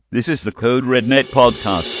This is the Code Red Net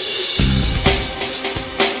podcast.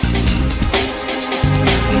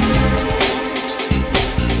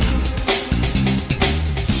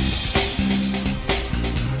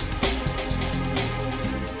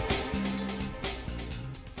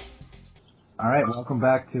 All right, welcome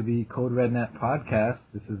back to the Code Red Net podcast.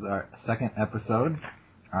 This is our second episode.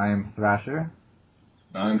 I am Thrasher.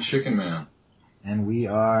 I'm Chicken Man. And we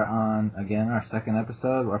are on, again, our second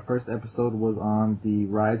episode. Our first episode was on the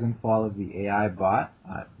rise and fall of the AI bot.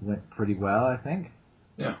 It went pretty well, I think.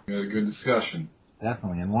 Yeah, we had a good discussion.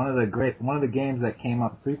 Definitely. And one of the games that came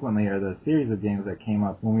up frequently, or the series of games that came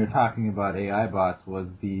up when we were talking about AI bots, was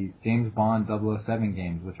the James Bond 007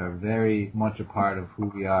 games, which are very much a part of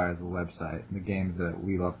who we are as a website, the games that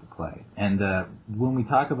we love to play. And when we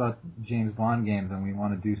talk about James Bond games and we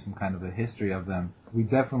want to do some kind of a history of them, we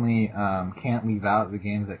definitely can't leave out the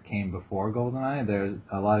games that came before GoldenEye. There's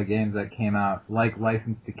a lot of games that came out, like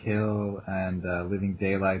License to Kill and Living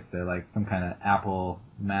Daylights. They're like some kind of Apple,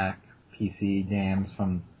 Mac, PC games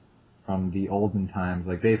from the olden times.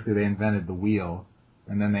 Like basically they invented the wheel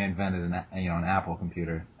and then they invented an Apple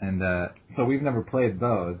computer. And so we've never played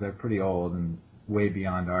those. They're pretty old and way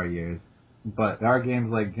beyond our years. But there are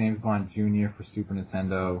games like James Bond Jr. for Super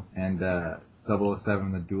Nintendo and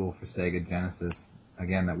 007 The Duel for Sega Genesis,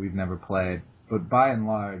 again, that we've never played. But by and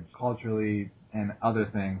large, culturally and other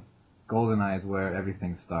things, GoldenEye is where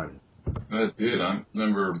everything started. That did. I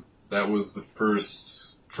remember that was the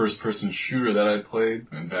first-person shooter that I played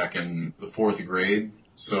back in the 4th grade.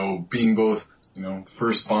 So being both,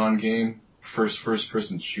 first Bond game,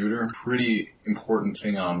 first-person shooter, pretty important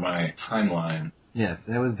thing on my timeline. Yes,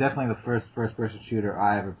 it was definitely the first-person shooter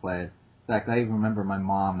I ever played. In fact, I even remember my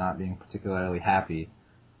mom not being particularly happy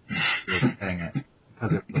with playing it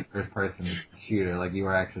because it was a first-person shooter, like you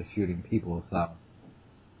were actually shooting people, so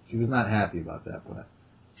she was not happy about that.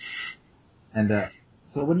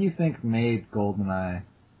 So what do you think made GoldenEye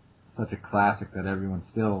such a classic that everyone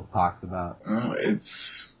still talks about?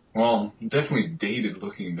 It's definitely dated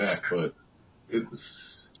looking back, but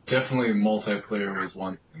it's definitely multiplayer was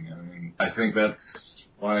one thing. I mean, I think that's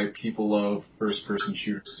why people love first-person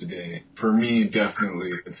shooters today. For me,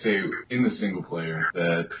 definitely, I'd say in the single player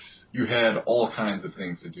that you had all kinds of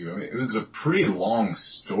things to do. I mean, it was a pretty long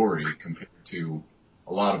story compared to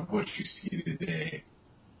a lot of what you see today.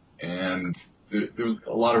 And there was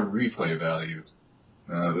a lot of replay value.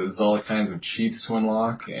 There's all kinds of cheats to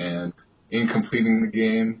unlock, and in completing the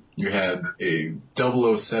game, you had a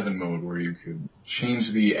 007 mode where you could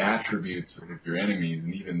change the attributes of your enemies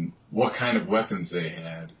and even what kind of weapons they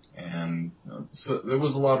had. And so there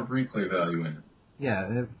was a lot of replay value in it.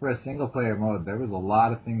 Yeah, for a single-player mode, there was a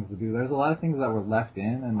lot of things to do. There's a lot of things that were left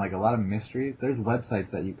in and, like, a lot of mysteries. There's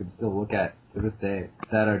websites that you can still look at to this day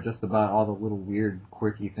that are just about all the little weird,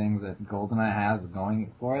 quirky things that GoldenEye has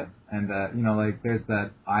going for it. And, there's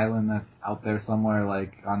that island that's out there somewhere,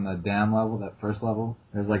 like, on the dam level, that first level.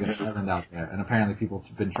 There's, like, an island out there. And apparently people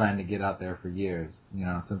have been trying to get out there for years,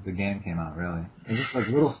 since the game came out, really. It's just, like,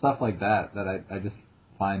 little stuff like that I just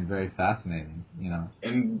find very fascinating,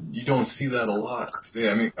 And you don't see that a lot today.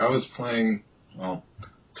 I mean, I was playing,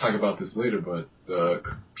 talk about this later, but the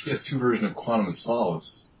PS2 version of Quantum of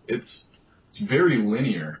Solace, it's very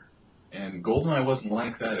linear, and GoldenEye wasn't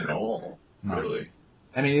like that at all, really.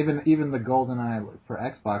 I mean, even the GoldenEye for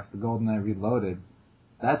Xbox, the GoldenEye Reloaded,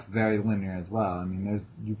 that's very linear as well. I mean,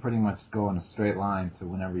 you pretty much go in a straight line to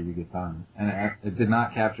whenever you get done, and it did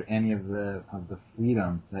not capture any of the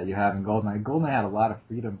freedom that you have in GoldenEye. GoldenEye had a lot of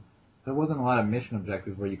freedom. There wasn't a lot of mission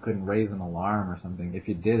objectives where you couldn't raise an alarm or something. If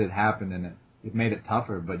you did, it happened, and it made it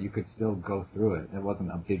tougher, but you could still go through it. It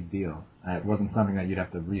wasn't a big deal. It wasn't something that you'd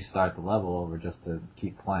have to restart the level over just to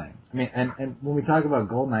keep playing. I mean, and when we talk about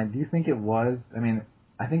GoldenEye, do you think it was? I mean,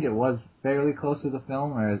 I think it was fairly close to the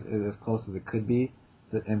film, or as close as it could be.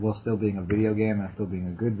 And while still being a video game and still being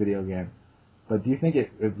a good video game. But do you think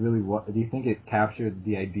it really do you think it captured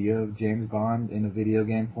the idea of James Bond in a video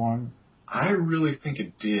game form? I really think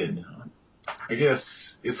it did. I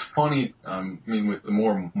guess it's funny, with the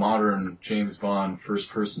more modern James Bond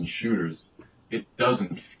first-person shooters, it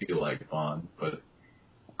doesn't feel like Bond, but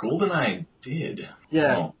GoldenEye did.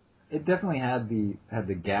 Yeah. Well, it definitely had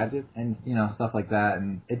the gadgets and stuff like that,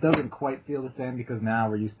 and it doesn't quite feel the same because now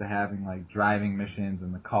we're used to having like driving missions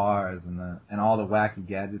and the cars and all the wacky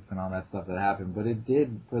gadgets and all that stuff that happened. But it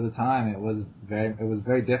did for the time. It was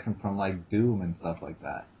very different from like Doom and stuff like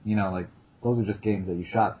that. Like those are just games that you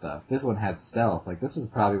shot stuff. This one had stealth. Like this was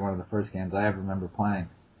probably one of the first games I ever remember playing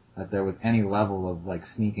that there was any level of like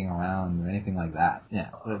sneaking around or anything like that.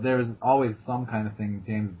 Yeah. So there was always some kind of thing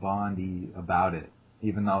James Bondy about it.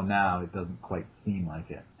 even though now it doesn't quite seem like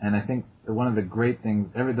it. And I think one of the great things,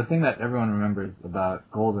 the thing that everyone remembers about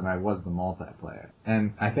GoldenEye was the multiplayer.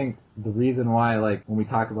 And I think the reason why, like, when we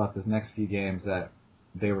talk about this next few games that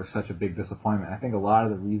they were such a big disappointment, I think a lot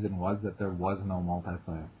of the reason was that there was no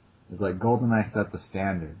multiplayer. It's like GoldenEye set the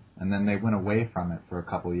standard, and then they went away from it for a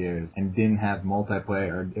couple years and didn't have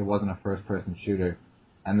multiplayer, or it wasn't a first-person shooter.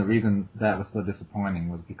 And the reason that was so disappointing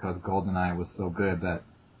was because GoldenEye was so good that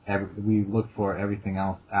we looked for everything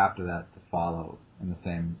else after that to follow in the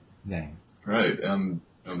same vein. Right, and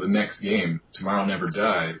the next game, Tomorrow Never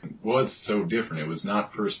Dies, was so different. It was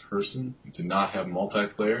not first person, it did not have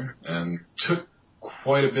multiplayer, and took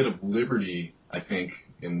quite a bit of liberty, I think,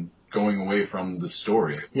 in going away from the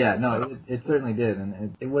story. Yeah, no, it certainly did,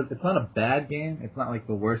 and it's not a bad game. It's not like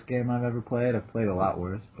the worst game I've ever played. I've played a lot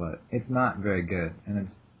worse, but it's not very good, and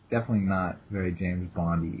it's definitely not very James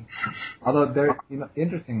Bond-y. Although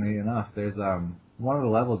interestingly enough, there's one of the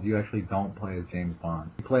levels you actually don't play as James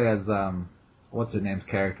Bond. You play as what's her name's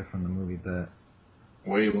character from the movie,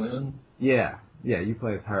 Wei Lin? Yeah, you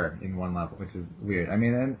play as her in one level, which is weird. I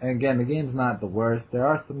mean, and again, the game's not the worst. There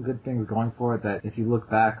are some good things going for it that if you look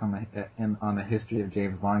back on the history of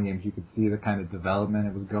James Bond games, you could see the kind of development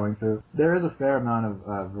it was going through. There is a fair amount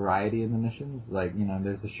of variety in the missions. Like,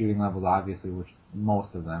 there's the shooting levels, obviously, which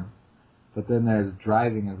most of them. But then there's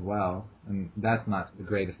driving as well, and that's not the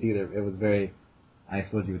greatest either. It was very, I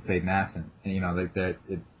suppose you would say, nascent. And,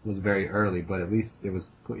 it was very early, but at least it was,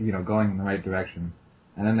 going in the right direction.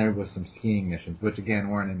 And then there was some skiing missions, which again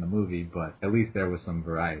weren't in the movie, but at least there was some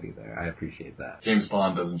variety there. I appreciate that. James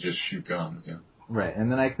Bond doesn't just shoot guns, yeah. Right,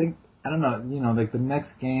 and then I think, I don't know, like the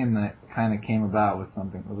next game that kind of came about was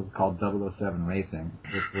something that was called 007 Racing,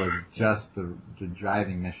 which was just the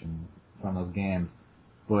driving missions from those games.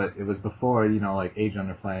 But it was before, like Age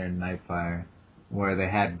Under Fire and Nightfire, where they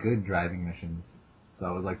had good driving missions. So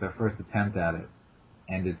it was like their first attempt at it,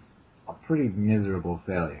 and it's a pretty miserable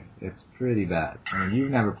failure. It's pretty bad. I mean,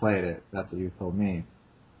 you've never played it. That's what you've told me,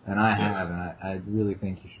 and I have. And I really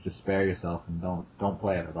think you should just spare yourself and don't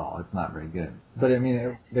play it at all. It's not very good. But I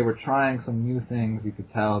mean, they were trying some new things. You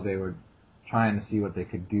could tell they were trying to see what they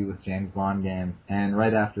could do with James Bond games. And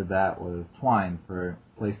right after that was Twine for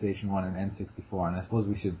PlayStation 1 and N64. And I suppose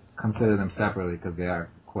we should consider them separately because they are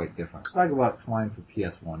quite different. Let's talk about Twine for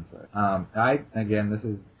PS1 first. Again, this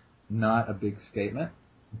is not a big statement,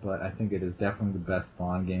 but I think it is definitely the best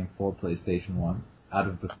Bond game for PlayStation 1 out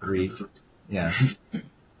of the three. Yeah,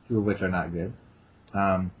 two of which are not good.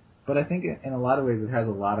 But I think in a lot of ways it has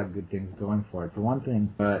a lot of good things going for it. For one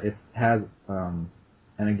thing, it has,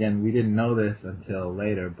 and again, we didn't know this until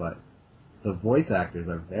later, but the voice actors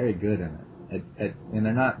are very good in it. And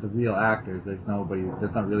they're not the real actors. There's not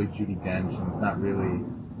really Judi Dench, and it's not really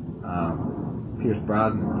Pierce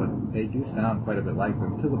Brosnan, but they do sound quite a bit like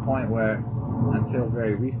them, to the point where until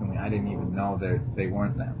very recently I didn't even know they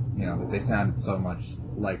weren't them. That they sounded so much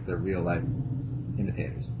like their real life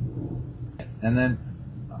imitators. And then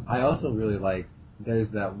I also really like, there's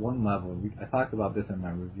that one level, I talked about this in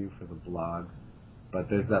my review for the blog, but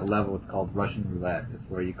there's that level, it's called Russian Roulette. It's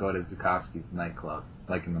where you go to Zukovsky's nightclub,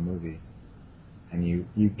 like in the movie, and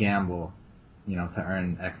you gamble, to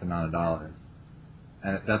earn X amount of dollars.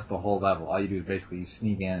 And that's the whole level. All you do is basically you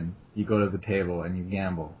sneak in, you go to the table, and you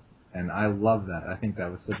gamble. And I love that. I think that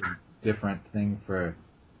was such a different thing for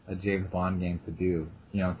a James Bond game to do.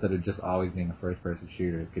 Instead of just always being a first-person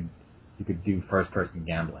shooter, you could do first-person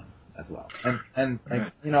gambling as well. And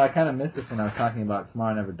I kind of missed this when I was talking about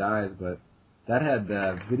Tomorrow Never Dies, but that had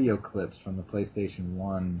video clips from the PlayStation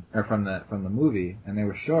 1, or from the movie, and they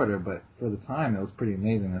were shorter, but for the time it was pretty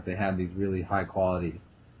amazing that they had these really high quality.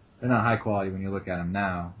 They're not high quality when you look at them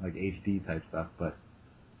now, like HD type stuff, but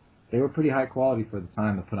they were pretty high quality for the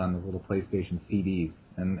time to put on those little PlayStation CDs.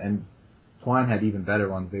 And Twine had even better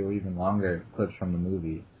ones. They were even longer clips from the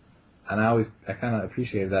movie. And I kind of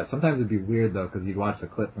appreciated that. Sometimes it'd be weird though, because you'd watch a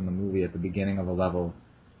clip from the movie at the beginning of a level,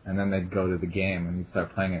 and then they'd go to the game and you'd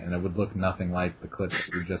start playing it, and it would look nothing like the clip that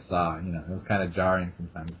you just saw. It was kind of jarring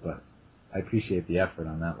sometimes, but I appreciate the effort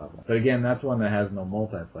on that level. But again, that's one that has no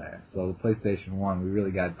multiplayer. So the PlayStation 1, we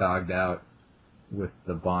really got dogged out with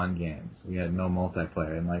the Bond games. We had no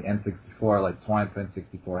multiplayer. And like N64, like Twine for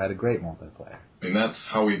N64 had a great multiplayer. I mean, that's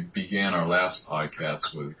how we began our last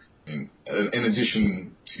podcast, was in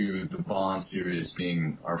addition to the Bond series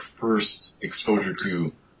being our first exposure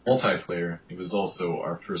to multiplayer, it was also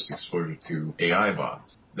our first exposure to AI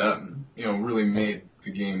bots. That, really made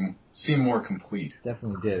the game seem more complete.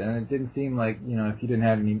 Definitely did. And it didn't seem like, if you didn't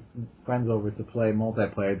have any friends over to play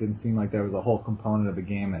multiplayer, it didn't seem like there was a whole component of the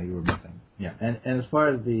game that you were missing. Yeah. And as far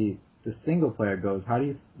as the the single player goes,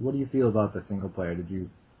 what do you feel about the single player? Did you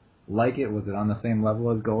like it? Was it on the same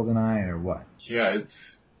level as GoldenEye, or what? Yeah,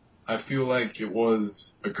 I feel like it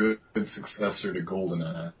was a good successor to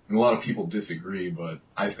GoldenEye. And a lot of people disagree, but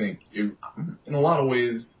I think in a lot of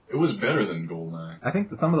ways, it was better than GoldenEye. I think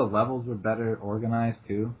some of the levels were better organized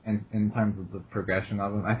too, in terms of the progression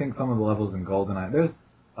of them. I think some of the levels in GoldenEye, there's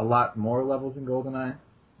a lot more levels in GoldenEye,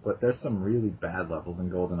 but there's some really bad levels in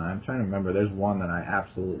GoldenEye. I'm trying to remember. There's one that I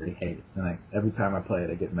absolutely hate, and every time I play it,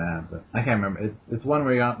 I get mad. But I can't remember. It's one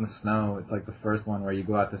where you're out in the snow. It's like the first one where you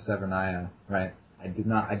go out to Severnaya, right? I do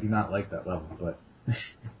not like that level, but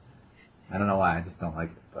I don't know why. I just don't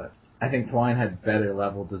like it. But I think Twine had better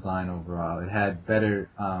level design overall. It had better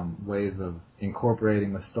ways of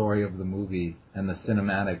incorporating the story of the movie and the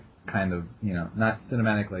cinematic kind of, not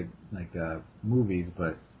cinematic like movies,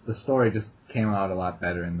 but the story just came out a lot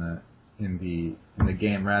better in the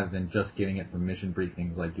game rather than just getting it from mission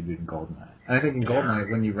briefings like you did in GoldenEye. And I think in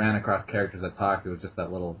GoldenEye, when you ran across characters that talked, it was just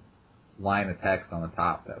that little line of text on the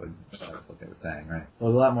top that was what they were saying, right? So it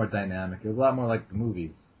was a lot more dynamic. It was a lot more like the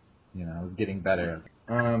movies. It was getting better.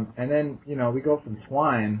 And then, we go from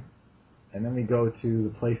Twine, and then we go to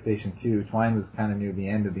the PlayStation 2. Twine was kind of near the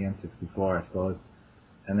end of the N64, I suppose.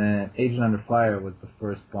 And then Agent Under Fire was the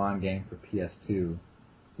first Bond game for PS2,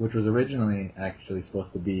 which was originally actually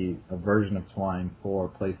supposed to be a version of Twine for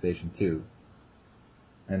PlayStation 2.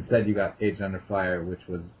 And instead you got Agent Under Fire, which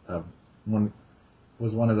was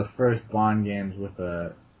one of the first Bond games with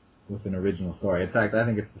an original story. In fact, I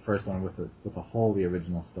think it's the first one with a wholly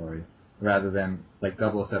original story, rather than like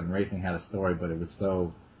 007 Racing had a story, but it was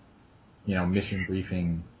so, mission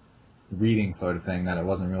briefing, reading sort of thing that it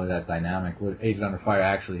wasn't really that dynamic. What Agent Under Fire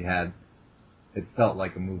actually had, it felt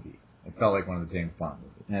like a movie. It felt like one of the James Bond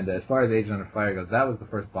movies. And as far as Agent Under Fire goes, that was the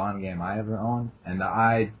first Bond game I ever owned, and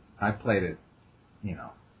I played it,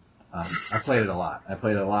 I played it a lot. I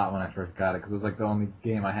played it a lot when I first got it, because it was like the only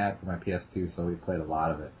game I had for my PS2, so we played a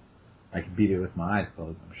lot of it. I could beat it with my eyes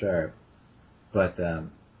closed, I'm sure. But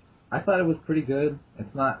I thought it was pretty good.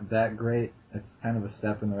 It's not that great. It's kind of a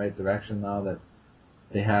step in the right direction, though, that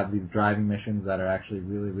they have these driving missions that are actually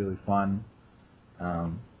really, really fun.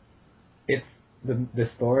 It's the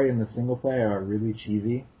story and the single player are really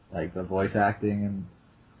cheesy, like the voice acting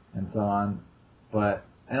and so on. But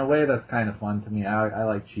in a way, that's kind of fun to me. I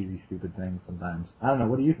like cheesy, stupid things sometimes. I don't know.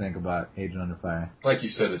 What do you think about Agent Under Fire? Like you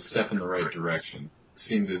said, a step in the right direction. It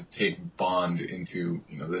seemed to take Bond into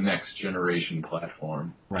the next generation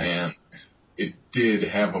platform, right. And it did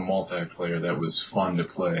have a multiplayer that was fun to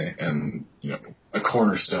play, and a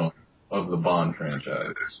cornerstone of the Bond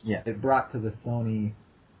franchise. Yeah, it brought to the Sony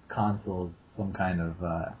consoles some kind of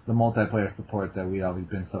the multiplayer support that we've always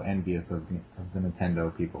been so envious of the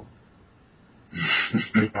Nintendo people.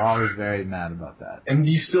 We were always very mad about that. And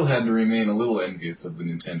you still had to remain a little envious of the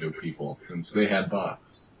Nintendo people, since they had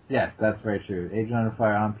bots. Yes, that's very true. Agent Under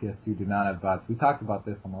Fire on PS2 do not have bots. We talked about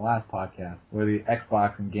this on the last podcast, where the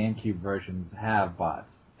Xbox and GameCube versions have bots.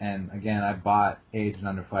 And again, I bought Agent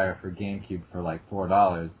Under Fire for GameCube for like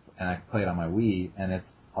 $4, and I played on my Wii, and it's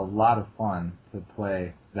a lot of fun to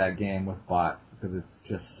play that game with bots, because it's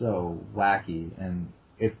just so wacky, and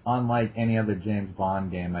it's unlike any other James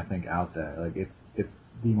Bond game I think out there. Like it's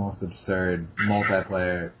the most absurd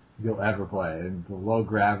multiplayer you'll ever play, and the low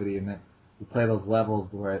gravity, and you play those levels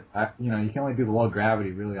where you can only do the low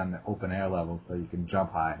gravity really on the open air levels, so you can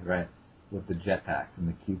jump high, right, with the jetpacks and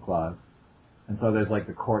the Q claws. And so there's like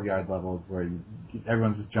the courtyard levels where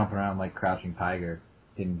everyone's just jumping around like Crouching Tiger,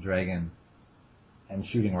 Hidden Dragon, and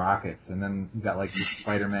shooting rockets, and then you got like these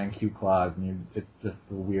Spider-Man Q claws, and it's just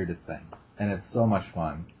the weirdest thing. And it's so much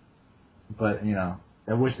fun. But,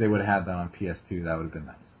 I wish they would have had that on PS2. That would have been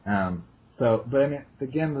nice. But I mean,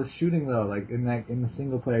 again, the shooting though, like in the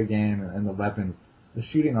single player game and the weapons, the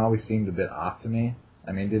shooting always seemed a bit off to me.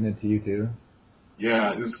 I mean, didn't it to you too?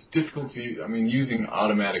 Yeah, it's difficult using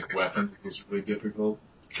automatic weapons was really difficult.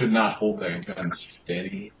 Could not hold that gun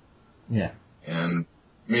steady. Yeah. And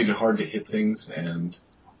made it hard to hit things, and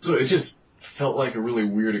so it just felt like a really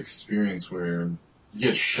weird experience where you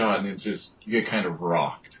get shot and you get kind of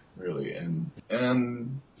rocked, really, and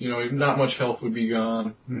not much health would be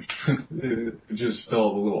gone. It just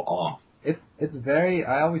felt a little off. It's very,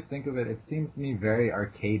 I always think of it seems to me very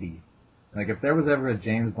arcadey. Like if there was ever a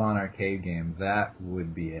James Bond arcade game, that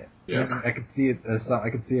would be it. Yeah. I could see it as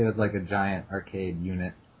like a giant arcade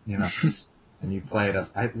unit, and you play it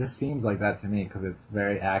up. It just seems like that to me, because it's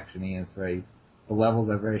very actiony, and the levels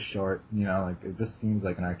are very short, like it just seems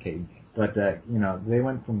like an arcade game. But, they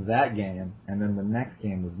went from that game, and then the next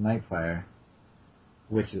game was Nightfire,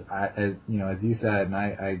 which is, as you said, and I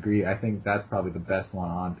agree. I think that's probably the best one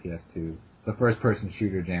on PS2. The first-person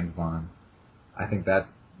shooter James Bond. I think that's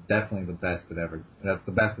definitely the best that's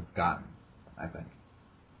the best it's gotten, I think.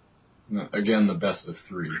 Again, the best of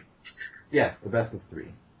 3. Yes, the best of 3.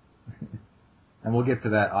 And we'll get to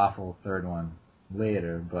that awful third one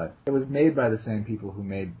later, but it was made by the same people who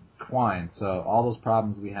made Twine, so all those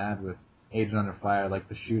problems we had with Agent Under Fire, like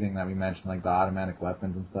the shooting that we mentioned, like the automatic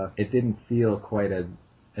weapons and stuff, it didn't feel quite as,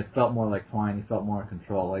 it felt more like Twine, you felt more in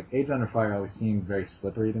control. Like, Agent Under Fire always seemed very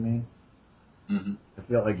slippery to me. Mm-hmm. It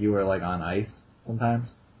felt like you were, like, on ice sometimes.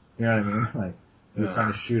 You know what I mean? Like, if you're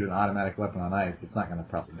trying to shoot an automatic weapon on ice, it's not going to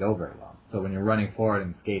probably go very well. So when you're running forward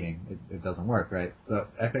and skating, it doesn't work, right? So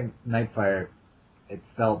I think Nightfire, it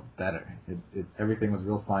felt better. Everything was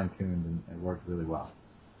real fine-tuned and it worked really well.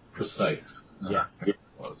 Precise. Yeah. It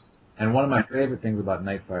was. And one of my favorite things about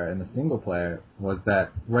Nightfire in the single player was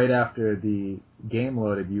that right after the game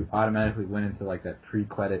loaded, you automatically went into like that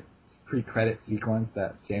pre-credit sequence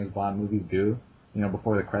that James Bond movies do,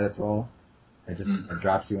 before the credits roll. It just it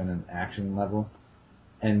drops you in an action level.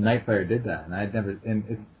 And Nightfire did that, and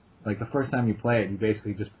it's like the first time you play it, you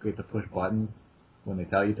basically just get to push buttons when they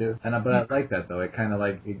tell you to. But I like that though. It kind of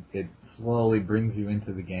like it slowly brings you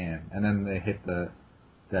into the game, and then they hit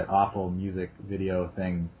that awful music video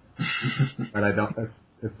thing. But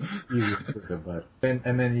it's easy to think of, but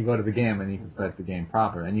and then you go to the game and you can start the game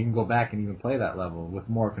proper, and you can go back and even play that level with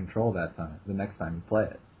more control the next time you play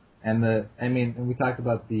it. And we talked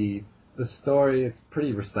about the story. It's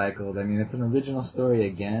pretty recycled. I mean, it's an original story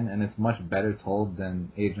again, and it's much better told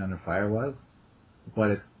than Agent Under Fire was,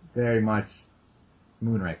 but it's very much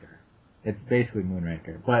Moonraker. It's basically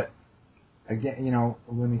Moonraker. But again,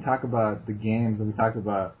 when we talk about the games, and we talked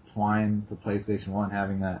about Twine for PlayStation 1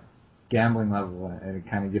 having that gambling level, and it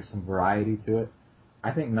kind of gives some variety to it.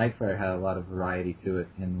 I think Nightfire had a lot of variety to it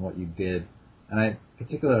in what you did. And I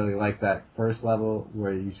particularly like that first level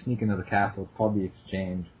where you sneak into the castle. It's called The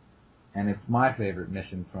Exchange. And it's my favorite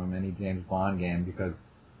mission from any James Bond game because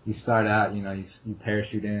you start out, you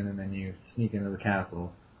parachute in and then you sneak into the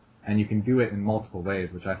castle. And you can do it in multiple ways,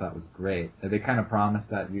 which I thought was great. They kind of promised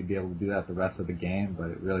that you'd be able to do that the rest of the game, but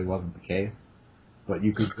it really wasn't the case. But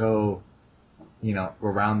you could go,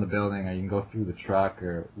 around the building, or you can go through the truck,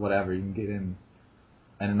 or whatever. You can get in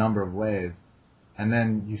a number of ways. And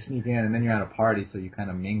then you sneak in, and then you're at a party, so you kind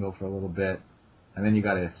of mingle for a little bit. And then you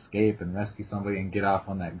gotta escape and rescue somebody and get off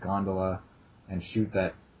on that gondola and shoot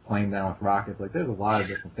that plane down with rockets. Like, there's a lot of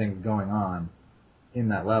different things going on in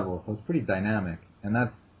that level, so it's pretty dynamic. And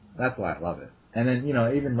that's why I love it. And then,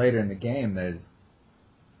 even later in the game, there's,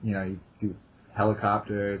 you do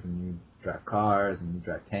helicopters, and you drive cars, and you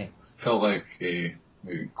drive tanks. Felt like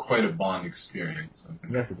quite a Bond experience.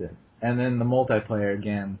 Yes, it did. And then the multiplayer,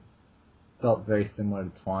 again, felt very similar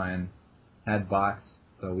to Twine. Had bots,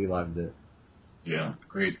 so we loved it. Yeah,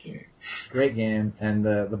 great game. Great game, and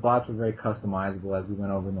the bots were very customizable, as we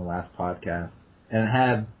went over in the last podcast. And it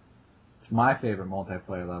had, it's my favorite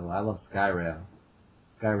multiplayer level. I love Skyrail.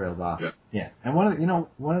 Skyrail's awesome. Yeah. And one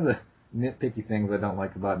of the nitpicky things I don't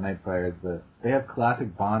like about Nightfire is that they have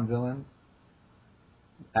classic Bond villains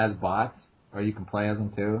as bots, or you can play as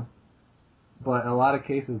them too. But in a lot of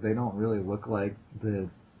cases, they don't really look like the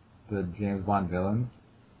James Bond villains.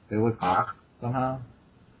 They look off somehow.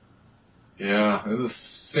 Yeah, it was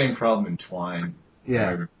the same problem in Twine.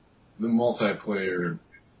 Yeah. The multiplayer,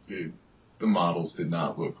 the models did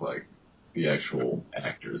not look like the actual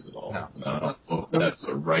actors at all. No. I don't know if that's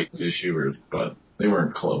a rights issue but they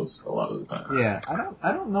weren't close a lot of the time. Yeah,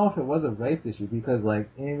 I don't know if it was a rights issue because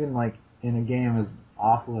even in a game as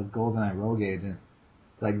awful as GoldenEye Rogue Agent,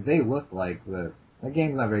 they look like that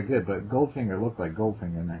game's not very good, but Goldfinger looked like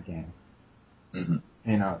Goldfinger in that game.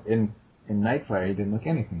 Mm-hmm. In Nightfire, he didn't look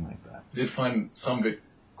anything like that. I did find some of it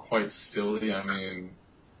quite silly. I mean,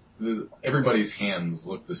 everybody's hands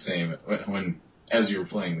look the same as you were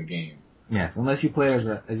playing the game. Yes, unless you played as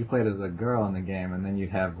a girl in the game, and then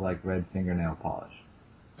you'd have red fingernail polish.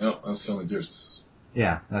 No, that's the only difference.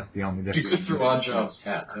 Yeah, that's the only difference. You could throw Oddjob's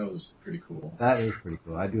hat. That was pretty cool. That is pretty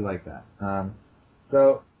cool. I do like that.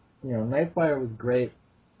 So, Nightfire was great.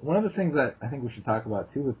 One of the things that I think we should talk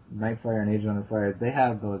about too with Nightfire and Agent Under Fire is they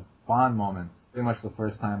have those Bond moments. Pretty much the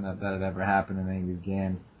first time that had ever happened in any of these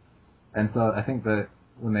games. And so I think that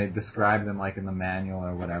when they describe them in the manual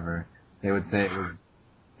or whatever, they would say it was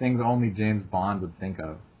things only James Bond would think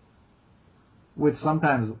of. Which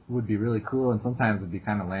sometimes would be really cool and sometimes would be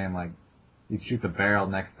kind of lame, you'd shoot the barrel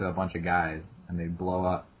next to a bunch of guys and they'd blow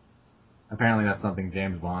up. Apparently that's something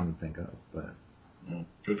James Bond would think of, but...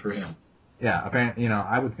 Good for him. Yeah, apparently,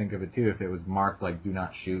 I would think of it too if it was marked do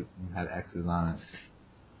not shoot and had X's on it.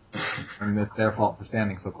 and it's their fault for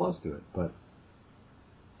standing so close to it. But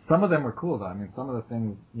some of them were cool though. I mean, some of the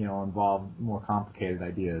things involved more complicated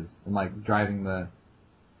ideas, and like driving the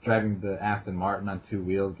Aston Martin on two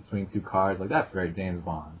wheels between two cars. Like that's very James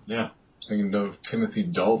Bond. Yeah, thinking of Timothy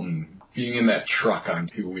Dalton being in that truck on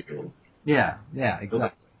two wheels. Yeah, exactly.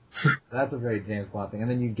 That's a very James Bond thing,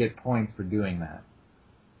 and then you get points for doing that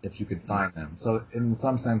if you could find them. So in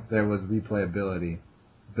some sense, there was replayability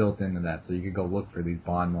built into that, so you could go look for these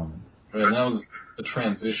Bond moments. Right, and that was a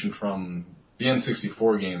transition from the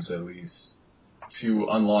N64 games, at least, to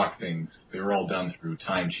unlock things. They were all done through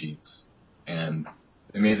timesheets, and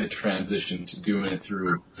they made a transition to doing it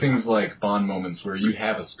through things like Bond moments where you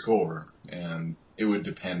have a score, and it would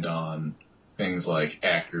depend on things like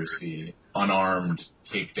accuracy, unarmed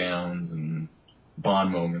takedowns, and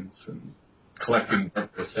Bond moments, and collecting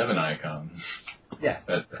 7 icons. Yes,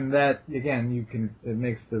 and that again, you can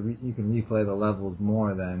replay the levels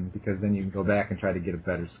more then, because then you can go back and try to get a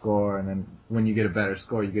better score, and then when you get a better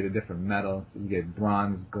score, you get a different medal. You get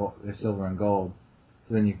bronze, gold, silver, and gold.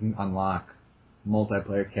 So then you can unlock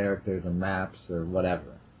multiplayer characters or maps or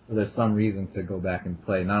whatever. So there's some reason to go back and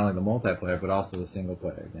play not only the multiplayer but also the single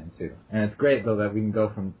player again too. And it's great though that we can go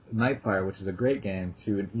from Nightfire, which is a great game,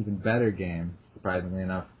 to an even better game, surprisingly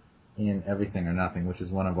enough, in Everything or Nothing, which is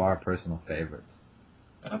one of our personal favorites.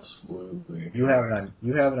 Absolutely. You have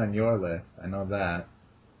it on your list. I know that.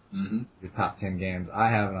 Mm-hmm. Your top 10 games. I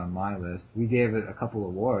have it on my list. We gave it a couple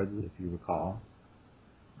awards, if you recall.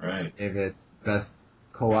 Right. Gave it best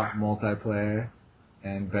co-op multiplayer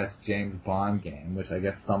and best James Bond game, which I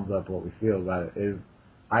guess sums up what we feel about it. Is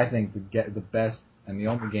I think the best and the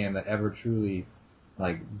only game that ever truly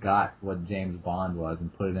got what James Bond was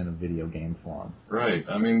and put it in a video game form. Right.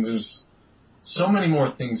 I mean, there's so many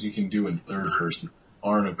more things you can do in third person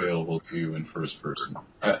aren't available to you in first person.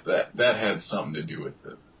 That had something to do with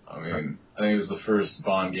it. I mean, I think it was the first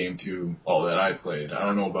Bond game that I played. I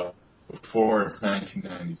don't know about before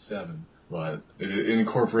 1997, but it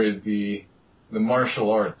incorporated the martial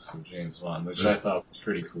arts of James Bond, which I thought was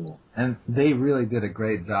pretty cool. And they really did a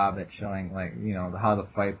great job at showing, how the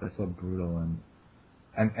fights are so brutal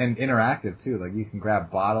and interactive too. Like you can grab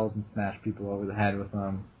bottles and smash people over the head with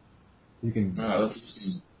them. You can.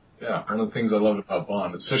 One of the things I loved about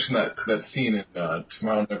Bond, especially that scene in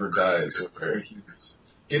Tomorrow Never Dies, where he's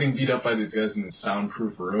getting beat up by these guys in this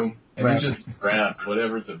soundproof room, and he just grabs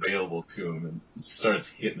whatever's available to him and starts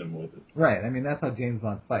hitting them with it. Right. I mean, that's how James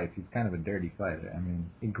Bond fights. He's kind of a dirty fighter. I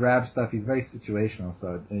mean, he grabs stuff. He's very situational.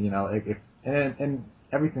 So and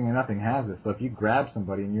Everything or Nothing has this. So if you grab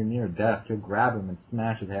somebody and you're near a desk, you'll grab him and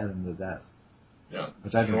smash his head into the desk. Yeah.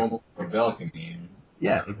 Which I think. Throw him over a balcony.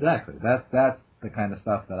 Yeah, exactly. That's the kind of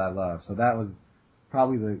stuff that I love. So that was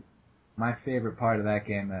probably my favorite part of that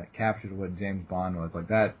game that captured what James Bond was. Like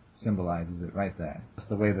that symbolizes it right there. Just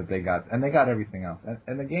the way that they got everything else.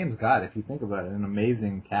 And the game's got, if you think about it, an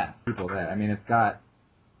amazing cast of people there. I mean, it's got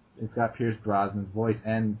Pierce Brosnan's voice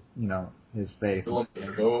and, his face. Willem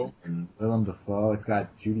Dafoe. It's got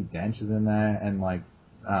Judi Dench is in there, and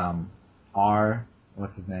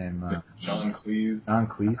what's his name? John Cleese. John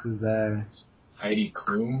Cleese is there. Heidi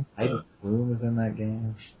Klum. Heidi Klum is in that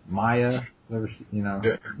game. Maya, whoever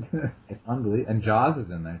it's unbelievable. And Jaws is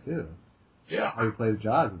in there too. Yeah. How he plays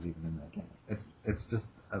Jaws is even in that game. It's just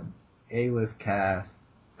a A-list cast,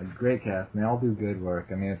 a great cast, and they all do good work.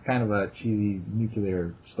 I mean, it's kind of a cheesy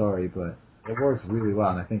nuclear story, but it works really well,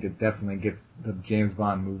 and I think it definitely gets the James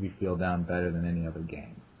Bond movie feel down better than any other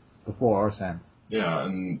game, before or since. Yeah,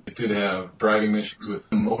 and it did have driving missions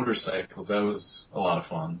with motorcycles. That was a lot of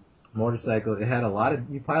fun. Motorcycle. It had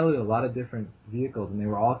you piloted a lot of different vehicles, and they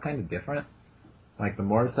were all kind of different. Like the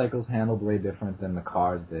motorcycles handled way different than the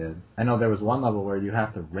cars did. I know there was one level where you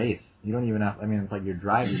have to race. You don't even have. I mean, it's like you're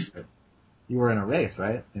driving. But you were in a race,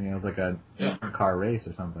 right? I mean, it was like a car race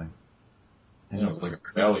or something. And it was like a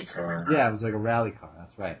rally car. Yeah, it was like a rally car.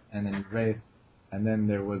 That's right. And then you raced. And then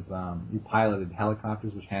there was you piloted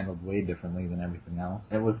helicopters, which handled way differently than everything else.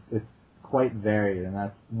 It's quite varied, and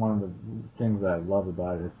that's one of the things that I love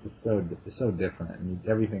about it. It's just so different, and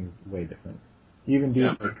everything's way different. You even do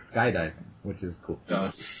skydiving, which is cool.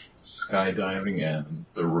 Skydiving and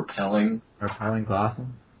the rappelling. Rappelling's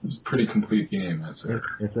awesome. It's a pretty complete game, I'd say.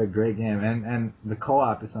 It's a great game, and the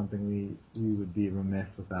co-op is something we would be remiss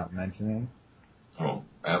without mentioning. Oh,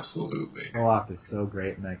 absolutely. Co-op is so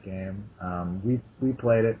great in that game. We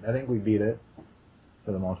played it. I think we beat it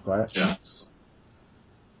for the most part. Yes.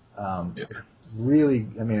 Really,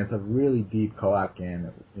 I mean, it's a really deep co-op game.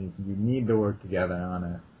 You need to work together on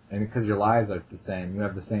it, and because your lives are the same, you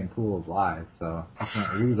have the same pool of lives, so you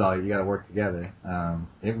can't lose all. You got to work together.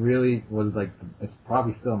 It really was like it's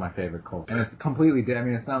probably still my favorite co-op, and it's completely. I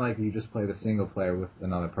mean, it's not like you just play the single player with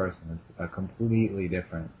another person. It's a completely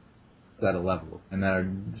different set of levels, and that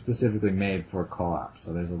are specifically made for co-op.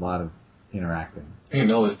 So there's a lot of interacting. I think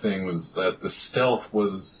another thing was that the stealth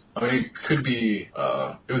was, I mean, it could be,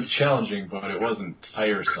 it was challenging, but it wasn't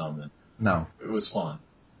tiresome. No. It was fun.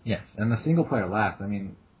 Yes, and the single player lasts. I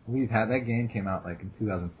mean, that game came out like in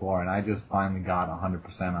 2004, and I just finally got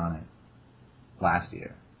 100% on it last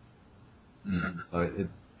year. Mm-hmm. So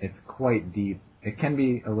it's quite deep. It can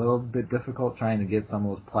be a little bit difficult trying to get some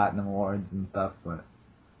of those platinum awards and stuff, but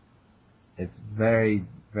it's very,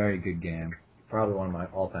 very good game. Probably one of my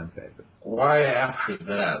all-time favorites. Why after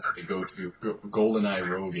that they go to GoldenEye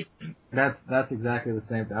Rogue Agent? That's exactly the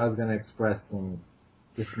same thing. I was going to express some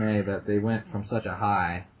dismay that they went from such a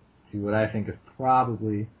high to what I think is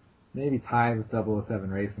probably maybe tied with 007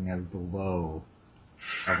 Racing as the low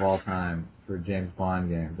of all time for James Bond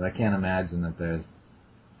games. I can't imagine that there's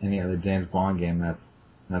any other James Bond game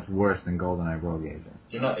that's worse than GoldenEye Rogue Agent.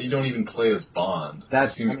 You don't even play as Bond. It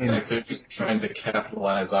seems like they're just trying to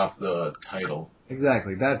capitalize off the title.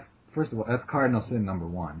 Exactly. First of all, that's cardinal sin number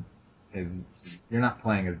one. Is you're not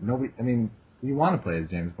playing as nobody. I mean, you want to play as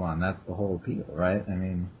James Bond. That's the whole appeal, right? I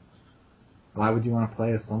mean, why would you want to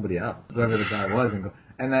play as somebody else, whoever the guy was?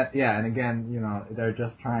 And again, you know, they're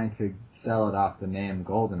just trying to sell it off the name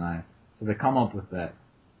GoldenEye. So they come up with that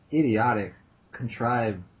idiotic,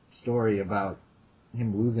 contrived story about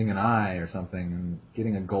him losing an eye or something and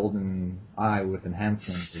getting a golden eye with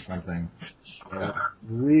enhancements or something.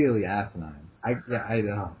 Really asinine. And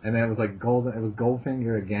then it was like it was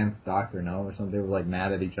Goldfinger against Dr. No or something. They were like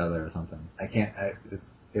mad at each other or something.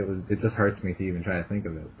 It just hurts me to even try to think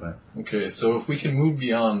of it, but. Okay, so if we can move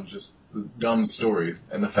beyond just the dumb story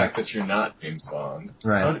and the fact that you're not James Bond.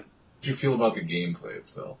 Right. How did you feel about the gameplay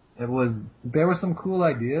itself? There were some cool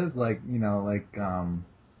ideas,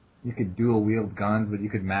 you could dual wield guns, but you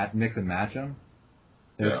could mix and match them.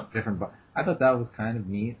 Yeah. I thought that was kind of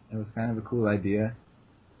neat. It was kind of a cool idea.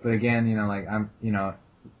 But again,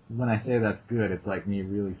 when I say that's good, it's like me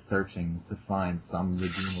really searching to find some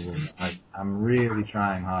redeemable. Like I'm really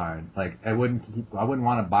trying hard. Like I wouldn't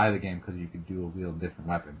want to buy the game because you could dual wield different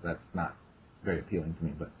weapons. That's not very appealing to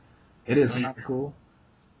me, but it is kind of cool.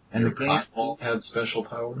 And Your the game all had special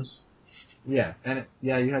powers. Yes, and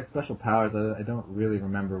you had special powers. I don't really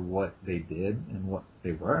remember what they did and what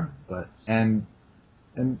they were, but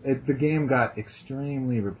the game got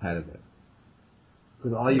extremely repetitive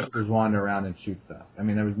because all you did was wander around and shoot stuff. I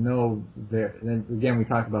mean, there was no there. And again, we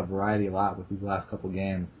talked about variety a lot with these last couple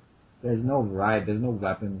games. There's no variety. There's no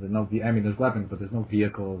weapons. There's weapons, but there's no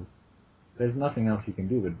vehicles. There's nothing else you can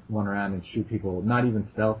do but run around and shoot people. Not even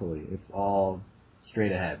stealthily. It's all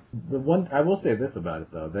straight ahead. I will say this about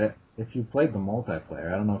it though, that if you played the multiplayer,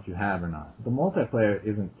 I don't know if you have or not, the multiplayer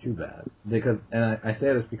isn't too bad and I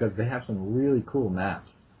say this because they have some really cool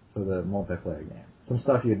maps for the multiplayer game. Some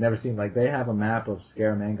stuff you'd never seen, like they have a map of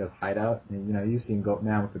Scaramanga's hideout, and you've seen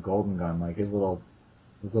Man with the Golden Gun, like his little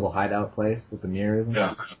hideout place with the mirrors and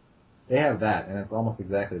stuff. They have that, and it's almost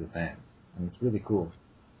exactly the same, and it's really cool.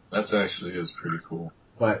 That actually is pretty cool.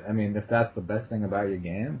 But I mean, if that's the best thing about your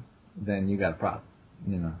game, then you got a problem.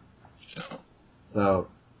 Yeah. So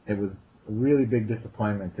it was a really big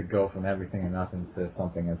disappointment to go from everything or nothing to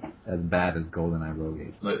something as bad as GoldenEye Rogue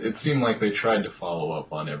Agent. But it seemed like they tried to follow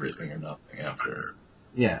up on everything or nothing after.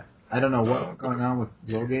 Yeah. I don't know what was going on with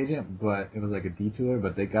Rogue Agent, but it was like a detour,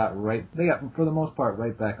 but they got for the most part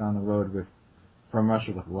right back on the road with From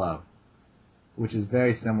Russia with Love, which is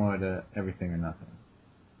very similar to Everything or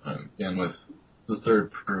Nothing. And with the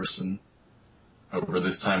third person, over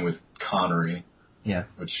this time with Connery. Yes.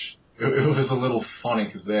 Which, it was a little funny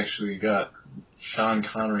because they actually got Sean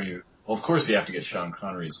Connery. Well, of course you have to get Sean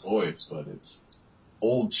Connery's voice, but it's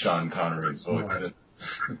old Sean Connery's voice. Right.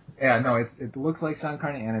 Yeah, no, it looks like Sean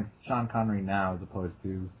Connery, and it's Sean Connery now as opposed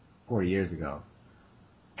to 4 years ago.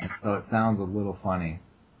 And so it sounds a little funny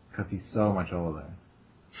because he's so much older.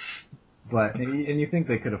 But and you think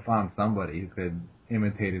they could have found somebody who could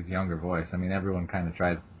imitate his younger voice. I mean, everyone kind of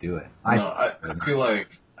tries to do it.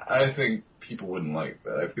 I think people wouldn't like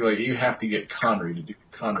that. I feel like you have to get Connery to do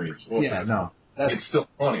Connery's voice. Yeah, no. It's still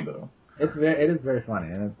funny, though. It is very funny,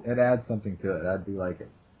 and it adds something to it. I do like it.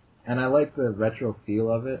 And I like the retro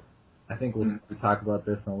feel of it. I think we'll talk about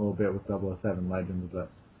this in a little bit with 007 Legends, but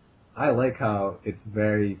I like how it's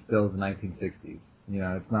very still the 1960s.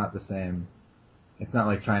 It's not the same. It's not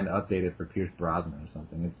like trying to update it for Pierce Brosnan or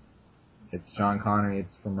something. It's Sean Connery.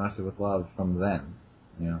 It's From Russia with Love from then.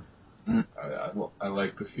 I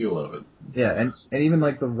like the feel of it. Yeah, and even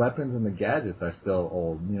like the weapons and the gadgets are still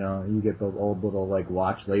old. You know, you get those old little like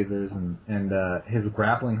watch lasers, and his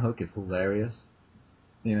grappling hook is hilarious.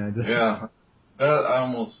 You know, just Yeah,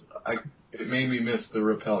 it made me miss the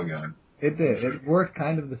rappel gun. it did. It worked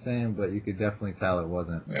kind of the same, but you could definitely tell it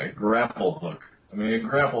wasn't. Yeah, grapple hook. I mean, a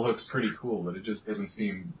grapple hook's pretty cool, but it just doesn't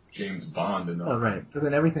seem James Bond enough. Oh, right. Because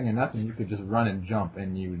in Everything or Nothing, you could just run and jump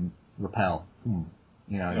and you repel. You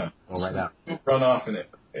know, go right out. Run off an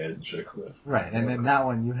edge a cliff. Right, and then that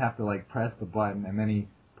one you have to like press the button, and then he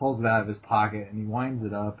pulls it out of his pocket and he winds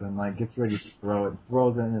it up and like gets ready to throw it,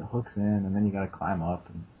 throws it, and it hooks in, and then you got to climb up.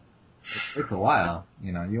 And it takes a while.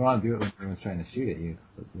 You know, you want to do it when everyone's trying to shoot at you,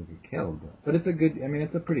 so you'll get killed. But it's a good. I mean,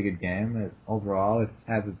 it's a pretty good game. Overall,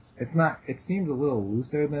 it's not. It seems a little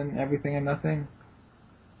looser than Everything and Nothing.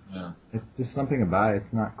 Yeah. It's just something about it.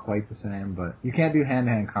 It's not quite the same, but you can't do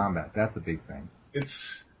hand-to-hand combat. That's a big thing.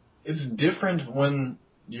 It's different when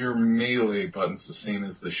your melee button's the same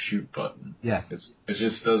as the shoot button. Yeah. It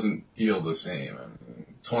just doesn't feel the same. I mean,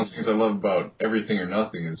 it's one of the things I love about Everything or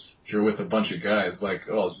Nothing is if you're with a bunch of guys, like,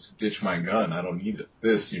 oh, I'll just ditch my gun. I don't need it.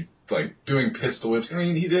 This, you like doing pistol whips. I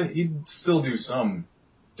mean, he'd still do some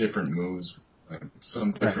different moves, like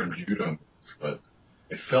some different judo moves, but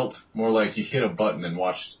it felt more like you hit a button and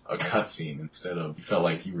watched a cutscene instead of you felt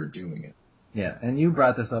like you were doing it. Yeah, and you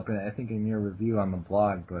brought this up, I think, in your review on the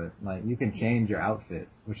blog, but like you can change your outfit,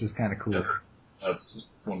 which is kind of cool. Yeah, that's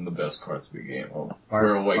one of the best parts of the game.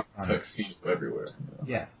 Wear a white tuxedo everywhere. You know?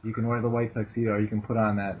 Yes, you can wear the white tuxedo, or you can put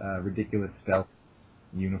on that ridiculous stealth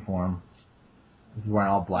uniform. This is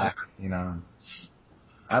wearing all black, you know.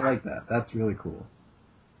 I like that. That's really cool.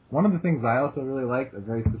 One of the things I also really liked,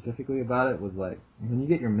 very specifically about it, was like when you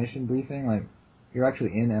get your mission briefing, like you're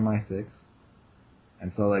actually in MI6.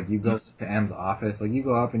 And so, like, you go to M's office, like, you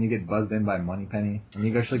go up and you get buzzed in by Moneypenny, and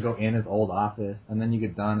you actually go in his old office, and then you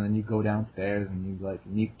get done, and then you go downstairs, and you, like,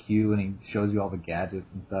 meet Q, and he shows you all the gadgets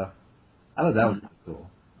and stuff. I thought that was really cool.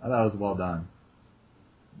 I thought it was well done.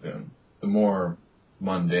 Yeah, the more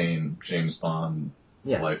mundane James Bond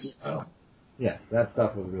lifestyle. Yeah, that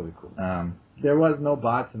stuff was really cool. There was no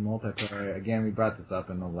bots in multiplayer. Again, we brought this up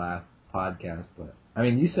in the last podcast, but, I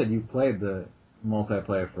mean, you said you played the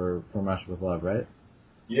multiplayer for Russia with Love, right?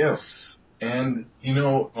 Yes, and I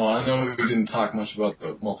know we didn't talk much about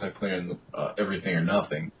the multiplayer in Everything or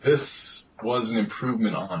Nothing. This was an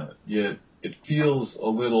improvement on it, yet it feels a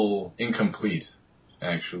little incomplete,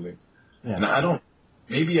 actually. Yeah. And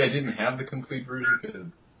maybe I didn't have the complete version because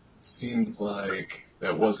it seems like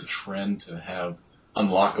that was a trend to have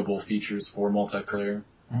unlockable features for multiplayer.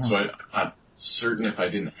 Mm-hmm. So I'm not certain if I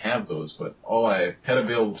didn't have those, but all I had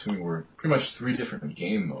available to me were pretty much 3 different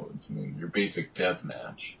game modes. I mean, your basic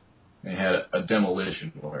deathmatch. They had a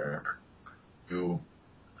demolition where you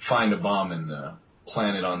find a bomb in the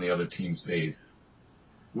planet on the other team's base,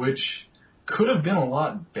 which could have been a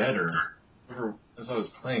lot better. As I was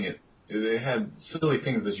playing it, they had silly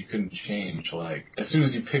things that you couldn't change, like as soon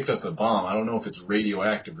as you picked up the bomb, I don't know if it's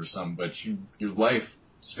radioactive or something, but your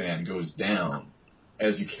lifespan goes down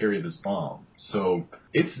as you carry this bomb. So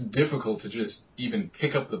it's difficult to just even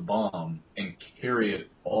pick up the bomb and carry it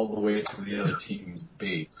all the way to the other team's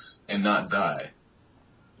base and not die.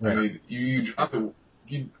 Right. I mean, you drop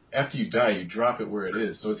it, after you die, you drop it where it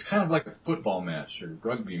is. So it's kind of like a football match or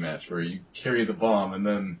rugby match where you carry the bomb and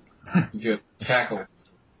then you get tackled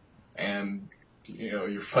and,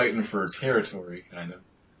 you're fighting for territory, kind of.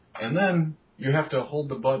 And then you have to hold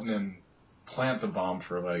the button and plant the bomb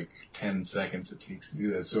for like 10 seconds it takes to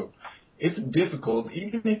do that. So it's difficult,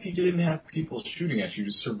 even if you didn't have people shooting at you,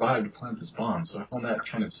 to survive to plant this bomb. So I found that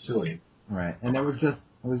kind of silly. Right. And it was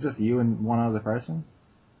just you and one other person?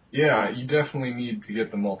 Yeah, you definitely need to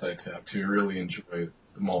get the multi-tap to really enjoy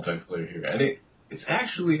the multiplayer here. And it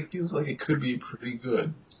feels like it could be pretty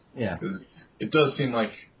good. Yeah. Because it does seem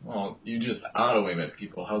like, well, you just auto-aim at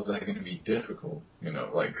people. How's that going to be difficult?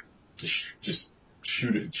 Like, to just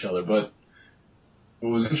shoot at each other. But what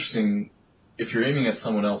was interesting, if you're aiming at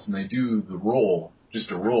someone else and they do the roll, just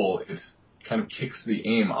a roll, it kind of kicks the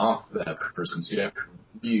aim off that person, so you have to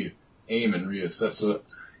re-aim and reassess. So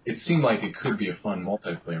it seemed like it could be a fun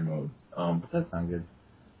multiplayer mode. That sounds good.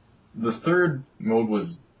 The third mode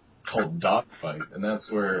was called Dogfight, and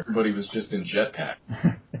that's where everybody was just in jetpack.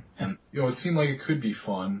 And, it seemed like it could be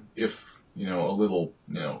fun if, a little,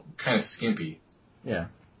 kind of skimpy. Yeah.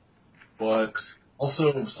 But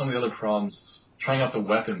also some of the other problems, trying out the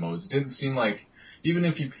weapon modes, it didn't seem like, even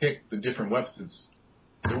if you pick the different weapons,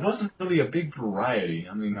 there wasn't really a big variety.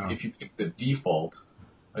 I mean, if you pick the default,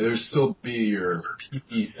 there'd still be your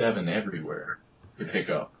PP7 everywhere to pick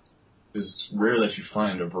up. it's rare that you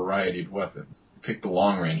find a variety of weapons. You pick the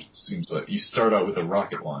long range, it seems like. You start out with a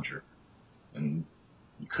rocket launcher, and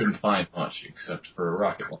you couldn't find much except for a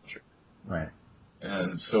rocket launcher. Right.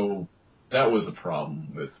 And so that was a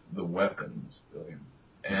problem with the weapons, really.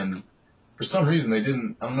 And for some reason they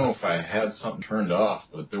didn't, I don't know if I had something turned off,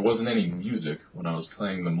 but there wasn't any music when I was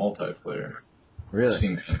playing the multiplayer.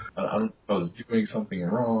 Really? I don't know if I was doing something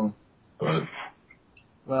wrong, but...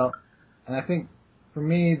 Well, and I think, for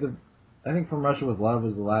me, I think From Russia with Love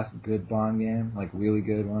was the last good Bond game, like, really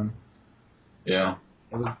good one. Yeah.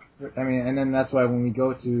 It was, I mean, and then that's why when we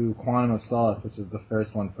go to Quantum of Solace, which is the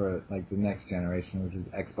first one for, like, the next generation, which is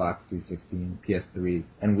Xbox 360, PS3,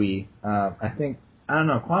 and Wii, I think, I don't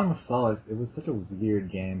know, Quantum of Solace, it was such a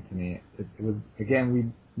weird game to me. It was,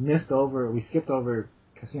 again, we skipped over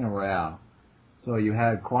Casino Royale. So you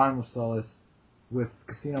had Quantum of Solace with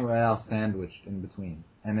Casino Royale sandwiched in between.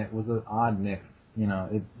 And it was an odd mix. You know,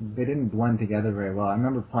 they didn't blend together very well. I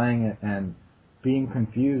remember playing it and being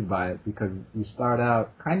confused by it because you start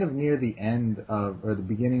out kind of near the end of, or the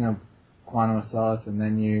beginning of Quantum of Solace, and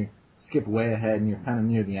then you skip way ahead and you're kind of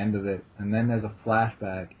near the end of it, and then there's a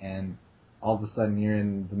flashback, and all of a sudden you're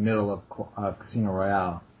in the middle of Casino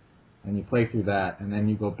Royale, and you play through that, and then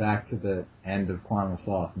you go back to the end of Quantum of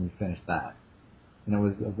Solace and you finish that. And it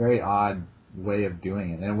was a very odd way of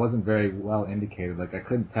doing it, and it wasn't very well indicated. Like, I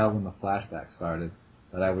couldn't tell when the flashback started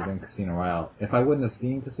that I was in Casino Royale. If I wouldn't have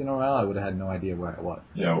seen Casino Royale, I would have had no idea where I was.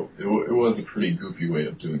 Yeah, it was a pretty goofy way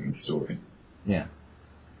of doing the story. Yeah.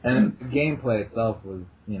 And the gameplay itself was,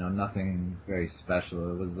 you know, nothing very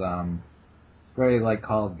special. It was very like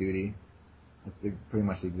Call of Duty. It's pretty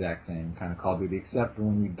much the exact same kind of Call of Duty, except for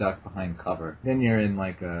when you duck behind cover. Then you're in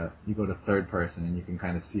you go to third person and you can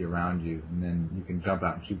kind of see around you, and then you can jump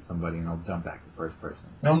out and shoot somebody and I'll jump back to first person.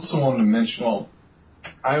 I also wanted to mention, well,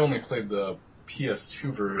 I only played the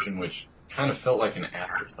PS2 version, which kind of felt like an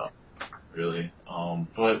afterthought, really.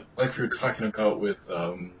 But like we were talking about with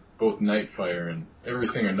both Nightfire and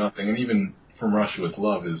Everything or Nothing, and even From Russia with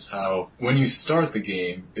Love, is how when you start the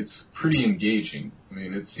game, it's pretty engaging. I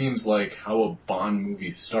mean, it seems like how a Bond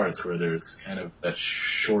movie starts, where there's kind of that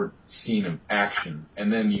short scene of action,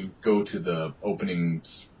 and then you go to the opening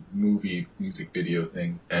movie music video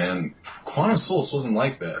thing. And Quantum of Solace wasn't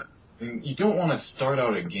like that. I mean, you don't want to start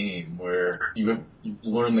out a game where you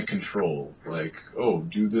learn the controls, like, oh,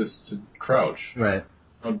 do this to crouch. Right.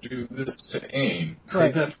 Or do this to aim.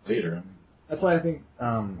 Right. Say that later. That's why I think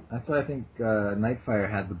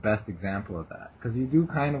Nightfire had the best example of that, because you do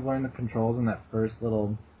kind of learn the controls in that first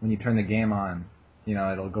little, when you turn the game on, you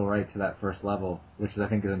know, it'll go right to that first level, which I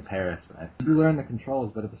think is in Paris, right? You do learn the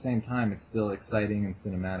controls, but at the same time, it's still exciting and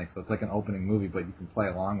cinematic, so it's like an opening movie, but you can play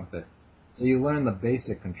along with it. So you learn the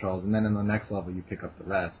basic controls, and then in the next level you pick up the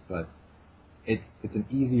rest, but it's an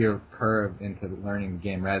easier curve into learning the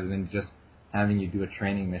game rather than just having you do a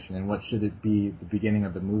training mission, and what should it be the beginning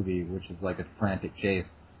of the movie, which is like a frantic chase.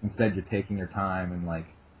 Instead, you're taking your time and like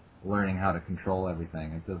learning how to control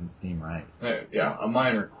everything. It doesn't seem right. Yeah, a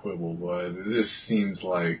minor quibble was, it just seems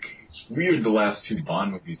like it's weird the last two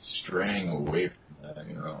Bond movies straying away from that,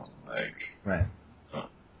 you know, like right.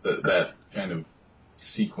 That kind of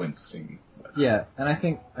sequencing. Yeah, and I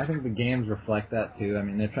think the games reflect that too. I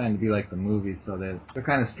mean, they're trying to be like the movies, so they're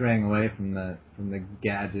kind of straying away from the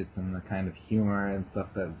gadgets and the kind of humor and stuff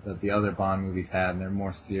that the other Bond movies had, and they're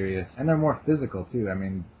more serious and they're more physical too. I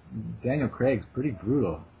mean, Daniel Craig's pretty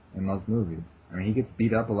brutal in those movies. I mean, he gets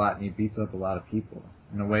beat up a lot and he beats up a lot of people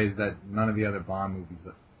in ways that none of the other Bond movies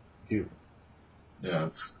do. Yeah,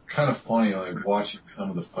 it's kind of funny, like watching some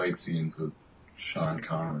of the fight scenes with Sean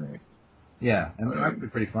Connery. Yeah, and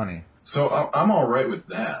that's pretty funny. So I'm all right with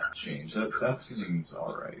that change. That seems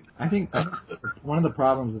all right. I think one of the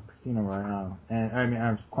problems with Casino Royale, and I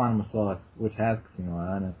mean Quantum of Solace, which has Casino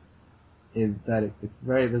Royale in it, is that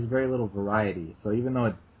there's very little variety. So even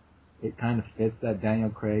though it kind of fits that Daniel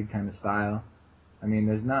Craig kind of style, I mean,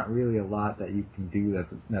 there's not really a lot that you can do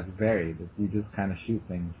that's varied. You just kind of shoot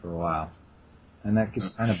things for a while, and that gets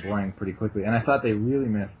kind of boring pretty quickly. And I thought they really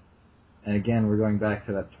missed. And again, we're going back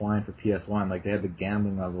to that twine for PS1. Like, they had the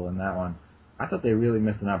gambling level in that one. I thought they really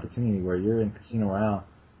missed an opportunity where you're in Casino Royale.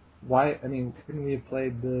 Why? I mean, couldn't we have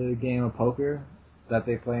played the game of poker that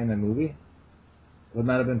they play in the movie? Wouldn't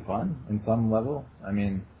that have been fun in some level? I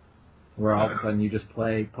mean, where all of a sudden you just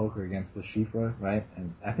play poker against the Shifra, right?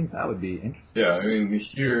 And I think that would be interesting. Yeah, I mean,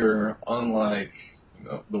 here, unlike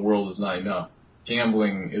The World Is Not Enough,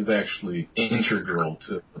 gambling is actually integral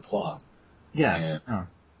to the plot. Yeah.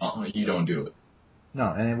 You don't do it.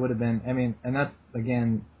 No, and it would have been, I mean, and that's,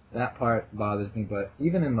 again, that part bothers me, but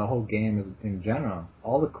even in the whole game in general,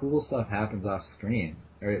 all the cool stuff happens off screen.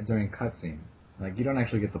 or during cutscenes. Like, you don't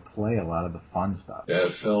actually get to play a lot of the fun stuff. Yeah,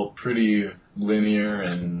 it felt pretty linear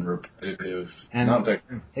and repetitive. And not that.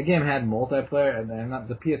 the game had multiplayer, and not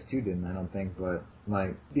the PS2 didn't, I don't think, but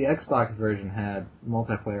like the Xbox version had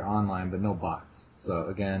multiplayer online, but no bots. So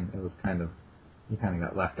again, it was you kind of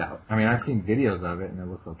got left out. I mean, I've seen videos of it, and it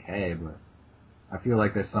looks okay, but I feel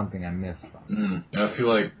like there's something I missed from it. I feel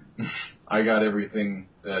like I got everything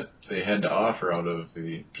that they had to offer out of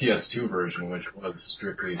the PS2 version, which was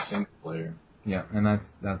strictly single player. Yeah, and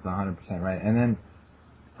that's 100% right. And then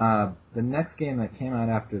the next game that came out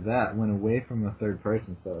after that went away from the third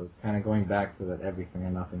person, so it was kind of going back to that everything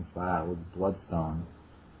or nothing style with Bloodstone,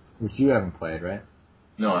 which you haven't played, right?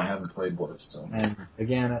 No, I haven't played Bloodstone. And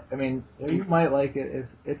again, I mean, you might like it.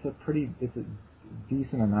 It's a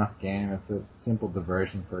decent enough game. It's a simple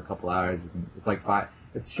diversion for a couple hours. It's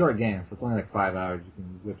a short game, so it's only like 5 hours. You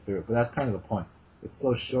can whip through it, but that's kind of the point. It's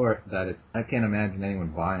so short that I can't imagine anyone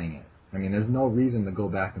buying it. I mean, there's no reason to go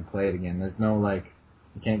back and play it again. There's no,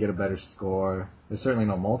 you can't get a better score. There's certainly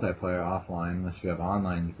no multiplayer offline unless you have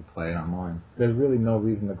online you can play it online. There's really no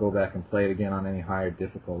reason to go back and play it again on any higher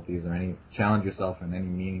difficulties or challenge yourself in any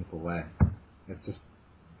meaningful way. It's just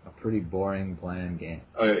a pretty boring, bland game.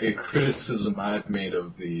 A criticism I've made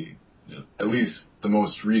of at least the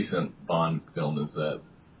most recent Bond film is that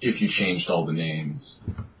if you changed all the names,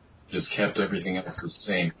 just kept everything else the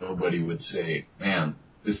same, nobody would say, man,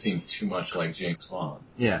 this seems too much like James Bond.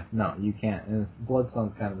 Yeah, no, you can't. And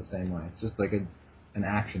Bloodstone's kind of the same way. It's just like an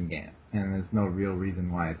action game, and there's no real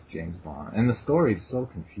reason why it's James Bond. And the story's so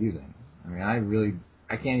confusing. I mean,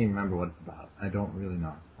 I can't even remember what it's about. I don't really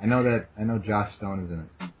know. I know Josh Stone is in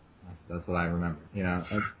it. That's what I remember. You know,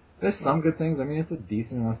 there's some good things. I mean, it's a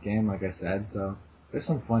decent enough game, like I said. So there's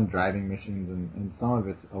some fun driving missions, and some of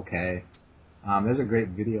it's okay. There's a great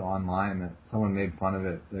video online that someone made fun of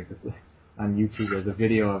it. Like on YouTube, there's a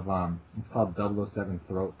video of it's called 007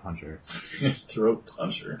 Throat Puncher. Throat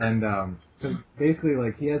Puncher. And so basically,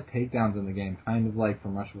 like, he has takedowns in the game, kind of like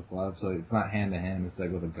from Russia with Love. So it's not hand to hand; it's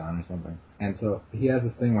like with a gun or something. And so he has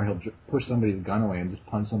this thing where he'll push somebody's gun away and just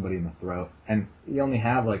punch somebody in the throat. And you only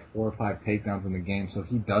have like 4 or 5 takedowns in the game, so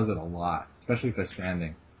he does it a lot, especially if they're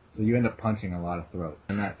standing. So you end up punching a lot of throats.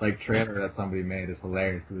 And that trailer that somebody made is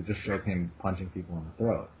hilarious because it just shows him punching people in the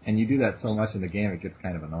throat. And you do that so much in the game, it gets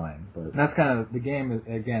kind of annoying. But that's kind of the game.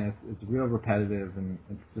 Again, it's real repetitive and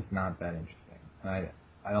it's just not that interesting.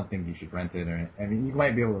 I don't think you should rent it. I mean, you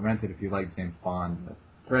might be able to rent it if you like James Bond, but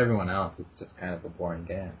for everyone else, it's just kind of a boring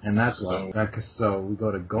game. And that's why. So we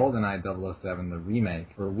go to GoldenEye 007, the remake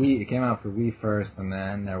for Wii. It came out for Wii first, and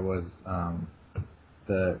then there was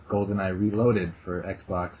the GoldenEye Reloaded for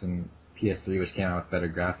Xbox and PS3, which came out with better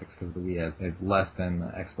graphics because the Wii has less than the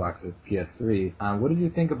Xbox's PS3. What did you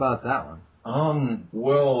think about that one?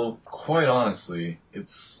 Well, quite honestly,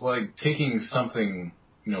 it's like taking something,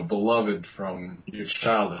 beloved from your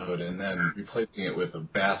childhood and then replacing it with a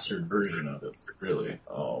bastard version of it, really.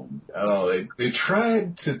 I don't know, they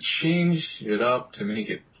tried to change it up to make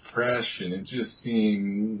it fresh, and it just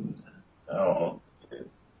seemed,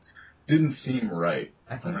 didn't seem right.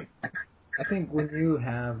 I think when you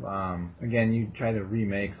have, again, you try to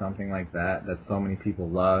remake something like that so many people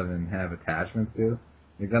love and have attachments to,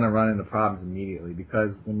 you're going to run into problems immediately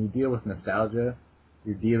because when you deal with nostalgia,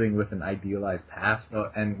 you're dealing with an idealized past.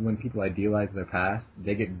 And when people idealize their past,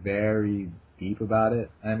 they get very deep about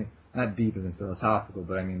it. I mean, not deep as in philosophical,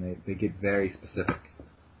 but I mean, they get very specific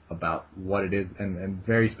about what it is, and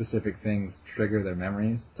very specific things trigger their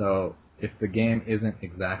memories. So if the game isn't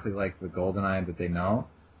exactly like the GoldenEye that they know,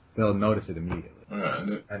 they'll notice it immediately.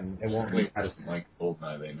 And it won't be like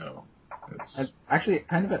GoldenEye they know. Actually,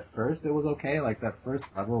 kind of at first it was okay, like that first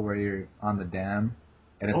level where you're on the dam,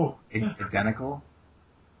 and it's identical.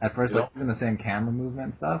 At first, like even the same camera movement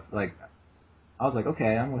and stuff, like I was like,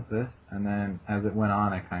 okay, I'm with this, and then as it went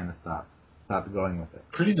on, I kind of stopped going with it.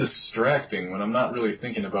 Pretty distracting when I'm not really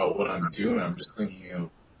thinking about what I'm doing. I'm just thinking of,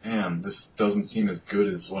 man, this doesn't seem as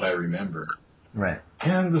good as what I remember. Right.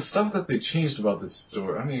 And the stuff that they changed about this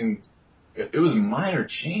story, I mean, it was minor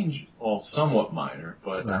change, well, somewhat minor,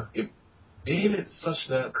 but it made it such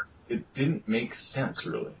that it didn't make sense,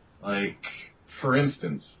 really. Like, for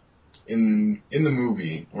instance, in the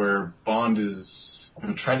movie where Bond is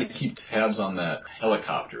trying to keep tabs on that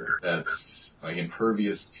helicopter that's, like,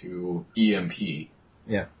 impervious to EMP.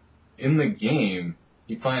 Yeah. In the game,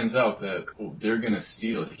 he finds out that they're going to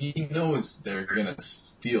steal it. He knows they're going to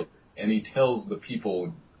steal it. And he tells the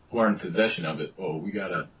people who are in possession of it, we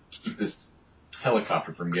gotta keep this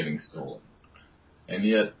helicopter from getting stolen. And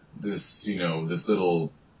yet, this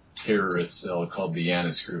little terrorist cell called the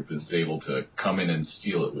Yanis Group is able to come in and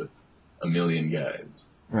steal it with 1 million guys.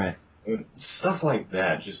 Right. Stuff like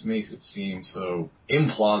that just makes it seem so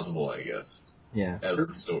implausible, I guess, Yeah. as a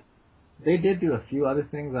story. They did do a few other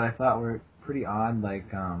things that I thought were pretty odd, like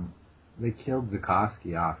they killed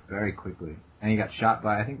Zukovsky off very quickly, and he got shot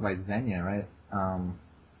by, I think, by Xenia, right?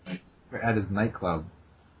 Nice. At his nightclub,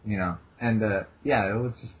 you know. And yeah, it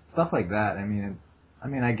was just stuff like that. I mean,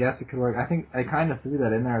 I guess it could work. I think I kind of threw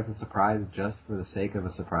that in there as a surprise just for the sake of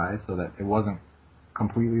a surprise, so that it wasn't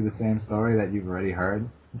completely the same story that you've already heard.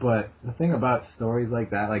 But the thing about stories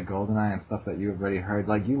like that, like GoldenEye and stuff that you've already heard,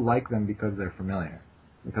 like you like them because they're familiar,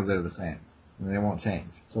 because they're the same, and they won't change.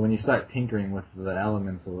 So when you start tinkering with the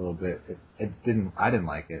elements a little bit, I didn't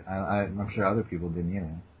like it. I'm sure other people didn't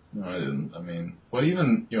either. No, I didn't. I mean, but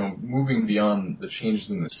even, moving beyond the changes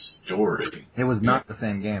in the story. It was not the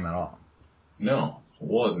same game at all. No, it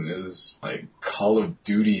wasn't. It was like Call of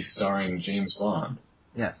Duty starring James Bond.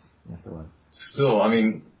 Yes, it was. Still, I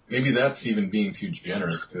mean, maybe that's even being too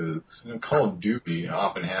generous, because Call of Duty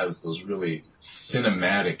often has those really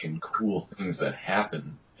cinematic and cool things that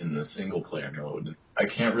happen in the single-player mode. I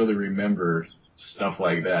can't really remember stuff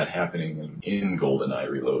like that happening in GoldenEye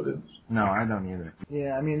Reloaded. No, I don't either.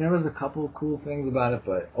 Yeah, I mean, there was a couple of cool things about it,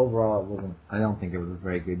 but overall it wasn't, I don't think it was a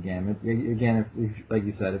very good game. Again, like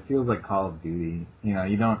you said, it feels like Call of Duty.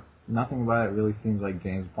 Nothing about it really seems like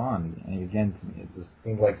James Bond. And again, to me, it just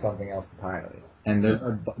seems like something else entirely. And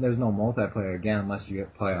there's no multiplayer, again, unless you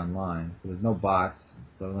play online. There's no bots,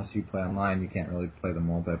 so unless you play online, you can't really play the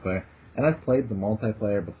multiplayer. And I've played the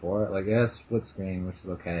multiplayer before. Like, it has split screen, which is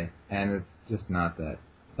okay, and it's just not that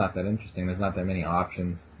interesting. There's not that many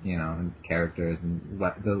options, and characters, and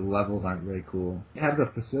the levels aren't very cool. You have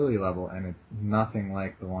the facility level, and it's nothing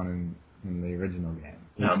like the one in the original game.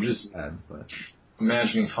 Yeah, I'm just sad, but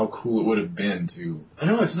imagining how cool it would have been to. I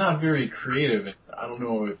know it's not very creative, and I don't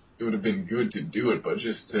know if it would have been good to do it, but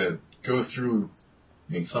just to go through,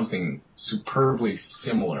 something superbly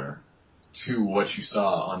similar to what you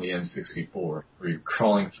saw on the N64, where you're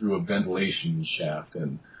crawling through a ventilation shaft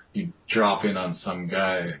and you drop in on some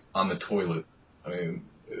guy on the toilet. I mean,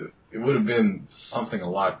 it would have been something a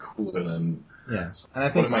lot cooler than. Yeah, and I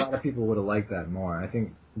think a lot of people would have liked that more. I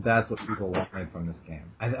think that's what people wanted from this game.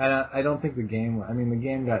 I don't think the game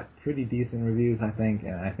got pretty decent reviews, I think,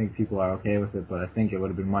 and I think people are okay with it, but I think it would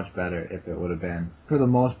have been much better if it would have been, for the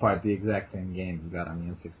most part, the exact same game you got on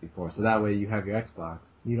the N64. So that way you have your Xbox.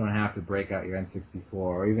 You don't have to break out your N64,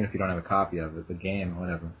 or even if you don't have a copy of it, the game or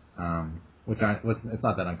whatever. It's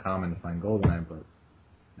not that uncommon to find GoldenEye, but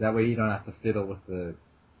that way you don't have to fiddle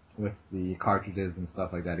with the cartridges and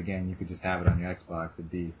stuff like that. Again, you could just have it on your Xbox.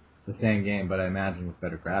 It'd be the same game, but I imagine with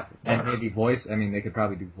better graphics. And maybe they could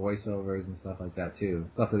probably do voiceovers and stuff like that too.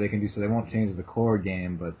 Stuff that they can do so they won't change the core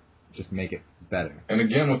game, but just make it better. And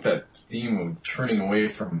again, with that theme of turning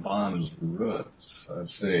away from Bond's roots, I'd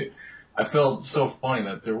say, I felt so funny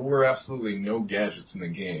that there were absolutely no gadgets in the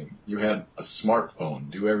game. You had a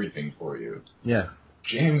smartphone do everything for you. Yeah.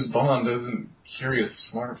 James Bond doesn't carry a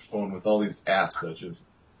smartphone with all these apps that just,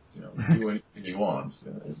 do anything he wants.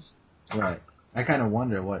 Right. I kind of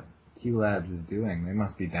wonder what Q Labs is doing. They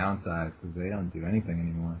must be downsized because they don't do anything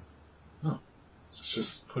anymore. No.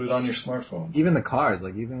 Just put it on your smartphone. Even the cars,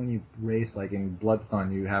 like even when you race, like in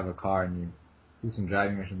Bloodstone, you have a car and you do some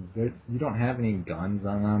driving missions. You don't have any guns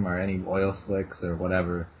on them or any oil slicks or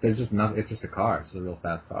whatever. There's just nothing. It's just a car. It's a real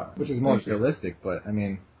fast car, which is more realistic. But I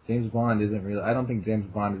mean, James Bond isn't real. I don't think James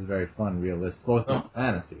Bond is very fun, realistic. It's supposed to be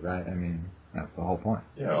fantasy, right? I mean, that's the whole point.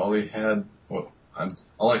 Yeah, all he had.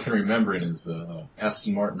 All I can remember is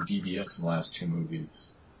Aston Martin DBS in the last two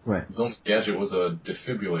movies. Right. His only gadget was a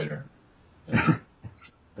defibrillator.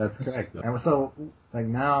 That's correct. And so, like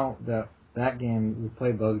now that game, we've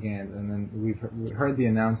played those games, and then we've heard the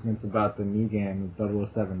announcements about the new game,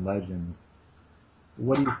 007 Legends.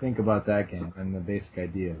 What do you think about that game and the basic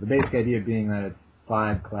idea? The basic idea being that it's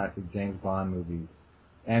 5 classic James Bond movies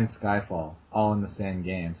and Skyfall all in the same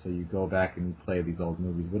game, so you go back and you play these old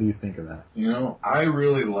movies. What do you think of that? I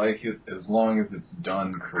really like it as long as it's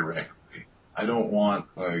done correctly. I don't want,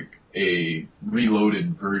 like, a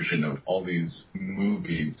reloaded version of all these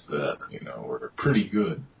movies that, were pretty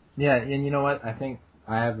good. Yeah, and you know what? I think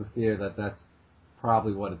I have the fear that that's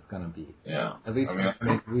probably what it's going to be. Yeah. At least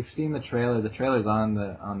we've seen the trailer. The trailer's on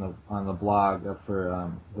the blog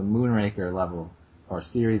for the Moonraker level, or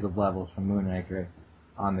series of levels from Moonraker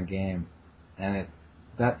on the game, and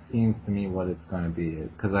that seems to me what it's going to be.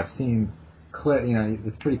 Because I've seen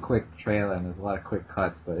it's pretty quick trailer and there's a lot of quick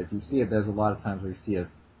cuts, but if you see it, there's a lot of times where you see a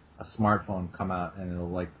smartphone come out and it'll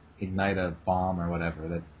like ignite a bomb or whatever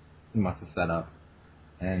that he must have set up.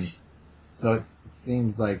 And So it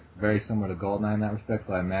seems like very similar to GoldenEye in that respect.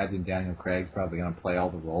 So I imagine Daniel Craig's probably going to play all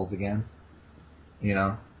the roles again. You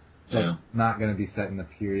know, so Yeah. not going to be set in the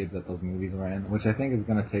periods that those movies were in, which I think is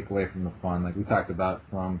going to take away from the fun. Like we talked about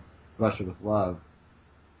from Russia with Love.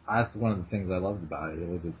 That's one of the things I loved about it.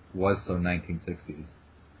 It was so 1960s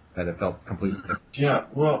that it felt completely different. Yeah,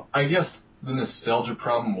 well, I guess the nostalgia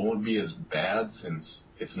problem won't be as bad since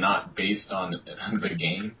it's not based on the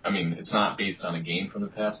game. I mean, it's not based on a game from the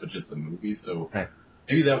past, but just the movie, so Right.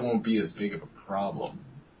 maybe that won't be as big of a problem.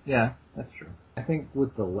 Yeah, that's true. I think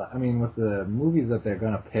with the movies that they're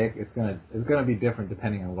gonna pick, it's gonna be different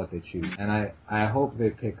depending on what they choose, and I hope they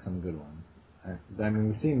pick some good ones. I mean,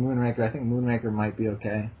 we've seen Moonraker. I think Moonraker might be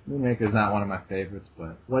okay. Moonraker's not one of my favorites,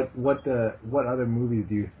 but what other movies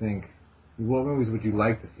do you think? What movies would you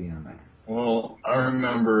like to see on there? Well, I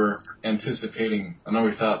remember anticipating, I know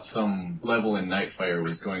we thought some level in Nightfire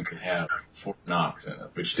was going to have Fort Knox in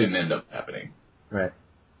it, which didn't end up happening. Right.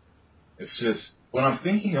 It's just, when I'm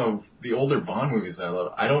thinking of the older Bond movies I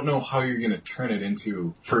love, I don't know how you're going to turn it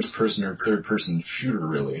into first-person or third-person shooter,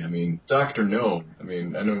 really. I mean, Dr. No, I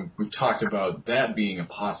know we've talked about that being a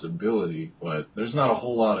possibility, but there's not a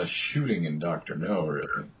whole lot of shooting in Dr. No,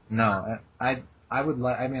 really. No, I would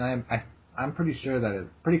like. I mean, I'm pretty sure that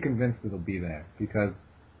pretty convinced it'll be there because,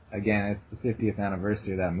 again, it's the 50th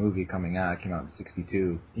anniversary of that movie coming out. It came out in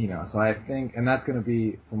 '62. You know, so I think, and that's going to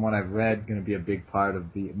be, from what I've read, going to be a big part of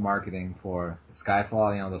the marketing for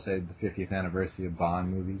Skyfall. You know, they'll say the 50th anniversary of Bond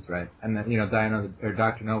movies, right? And then, you know,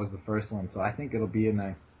 Dr. No was the first one, so I think it'll be in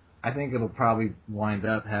there. I think it'll probably wind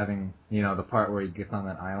up having, you know, the part where he gets on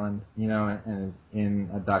that island, you know, and in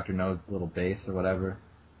Dr. No's little base or whatever.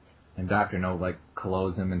 And Dr. No, like,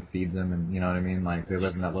 clothes him and feeds him, and you know what I mean? Like, they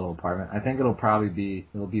live in that little apartment. I think it'll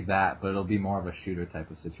be that, but it'll be more of a shooter type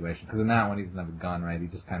of situation. Because in that one, he doesn't have a gun, right? He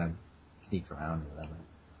just kind of sneaks around or whatever.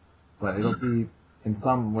 But it'll be, in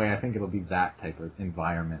some way, I think it'll be that type of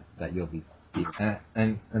environment that you'll be.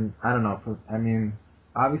 And I don't know,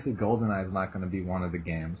 obviously GoldenEye is not going to be one of the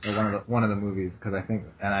games, or one of the movies, because I think,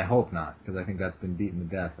 and I hope not, because I think that's been beaten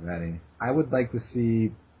to death already. I would like to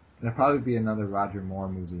see, there'll probably be another Roger Moore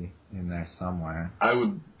movie in there somewhere. I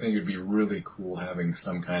would think it'd be really cool having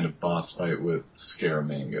some kind of boss fight with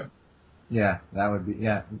Scaramanga. Yeah, that would be,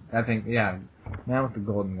 I think, Man with the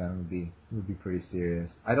Golden Gun would be pretty serious.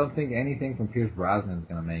 I don't think anything from Pierce Brosnan is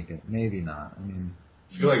going to make it. Maybe not. I mean,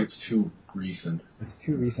 I feel like it's too recent. It's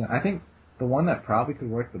too recent. I think the one that probably could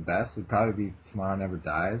work the best would probably be Tomorrow Never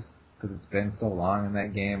Dies, because it's been so long and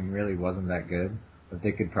that game really wasn't that good. But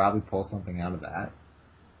they could probably pull something out of that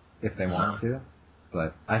if they wanted to.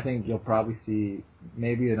 But I think you'll probably see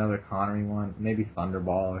maybe another Connery one, maybe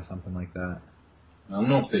Thunderball or something like that. I don't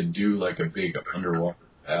know if they do like a big underwater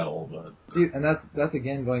battle, but... Dude, and that's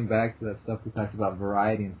again going back to that stuff we talked about,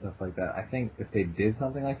 variety and stuff like that. I think if they did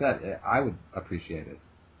something like that, I would appreciate it.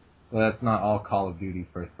 But that's not all Call of Duty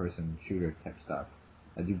first-person shooter type stuff.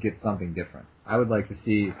 That you get something different. I would like to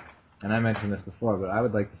see, and I mentioned this before, but I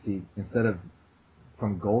would like to see,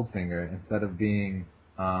 from Goldfinger, instead of being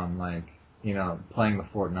playing the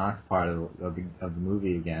Fort Knox part of the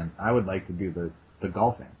movie again, I would like to do the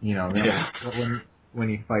golfing. You know, when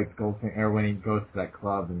he fights Goldfinger, or when he goes to that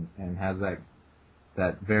club and has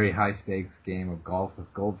that very high stakes game of golf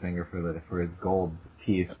with Goldfinger for his gold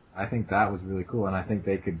piece. I think that was really cool, and I think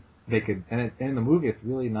they could, and in the movie it's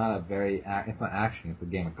really not it's not action, it's a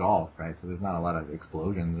game of golf, right? So there's not a lot of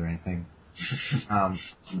explosions or anything.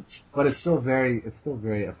 But it's still very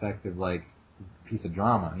effective, like, piece of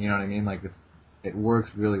drama, you know what I mean? Like, it works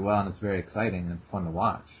really well and it's very exciting and it's fun to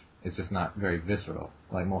watch. It's just not very visceral,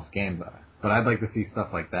 like most games are. But I'd like to see stuff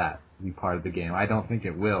like that be part of the game. I don't think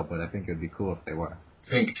it will, but I think it'd be cool if they were. I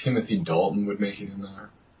think Timothy Dalton would make it in there.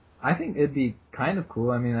 I think it'd be kind of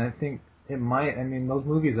cool. I mean, I think it might. I mean, those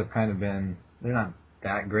movies have kind of been, they're not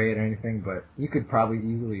that great or anything, but you could probably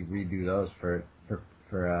easily redo those for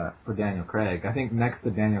Daniel Craig. I think next to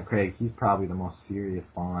Daniel Craig, he's probably the most serious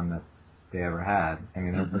Bond that they ever had. I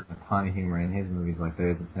mean, there's a ton of humor in his movies like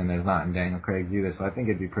there's not in Daniel Craig's either, so I think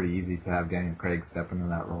it'd be pretty easy to have Daniel Craig step into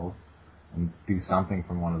that role and do something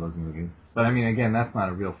from one of those movies. But I mean, again, that's not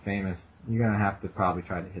a real famous, you're going to have to probably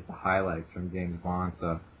try to hit the highlights from James Bond,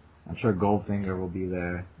 so I'm sure Goldfinger will be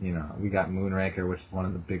there. You know, we got Moonraker, which is one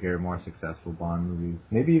of the bigger, more successful Bond movies.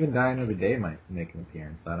 Maybe even Die Another Day might make an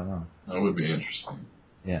appearance, I don't know. That would be interesting.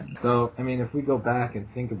 Yeah. So, I mean, if we go back and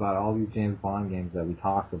think about all these James Bond games that we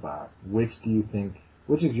talked about, which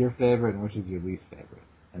is your favorite and which is your least favorite,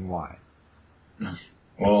 and why?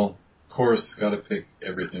 Well, of course, gotta pick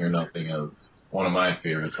Everything or Nothing as one of my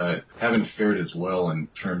favorites. I haven't fared as well in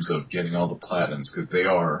terms of getting all the platinums, because they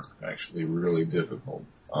are actually really difficult.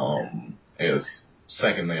 I guess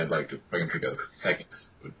secondly, I'd like to, if I can pick a second,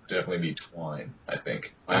 would definitely be Twine, I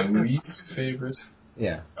think. My least favorite?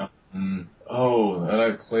 Yeah. That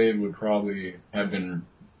I played would probably have been,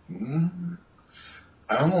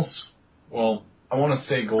 I want to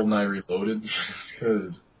say GoldenEye Reloaded, just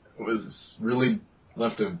because it was really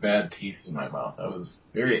left a bad taste in my mouth. I was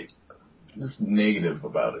very just negative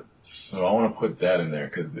about it. So I want to put that in there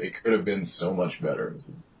because it could have been so much better. It was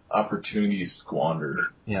an opportunity squandered,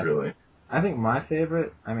 really. I think my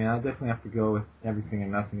favorite, I'll definitely have to go with Everything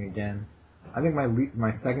and Nothing again. I think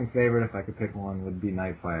my second favorite, if I could pick one, would be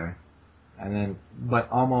Nightfire. And then, but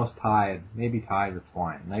almost tied, maybe tied with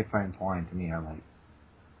Twine. Nightfire and Twine to me are like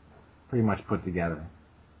pretty much put together.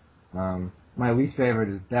 My least favorite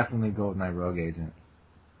is definitely GoldenEye Rogue Agent.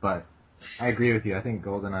 But I agree with you. I think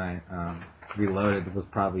GoldenEye Reloaded was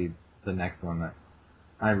probably the next one that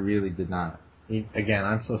I really did not. Again,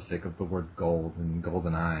 I'm so sick of the word gold and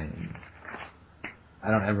GoldenEye, and I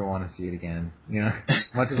don't ever want to see it again. You know,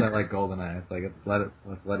 as much as I like GoldenEye, it's like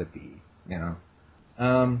let's let it be. You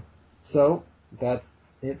know. So that's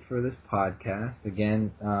it for this podcast.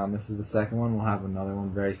 Again, this is the second one. We'll have another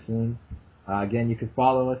one very soon. Again, you can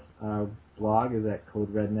follow us. Our blog is at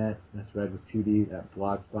Code RedNet. That's red with 2 D's at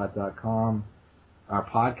blogspot.com. Our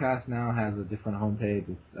podcast now has a different homepage.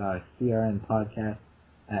 It's CRN Podcast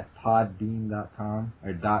at podbean.com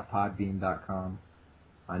or .podbean.com.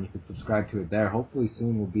 And you can subscribe to it there. Hopefully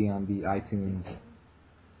soon we'll be on the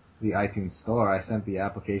iTunes store. I sent the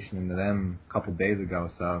application into them a couple days ago,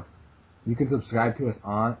 so you can subscribe to us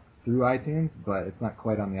through iTunes, but it's not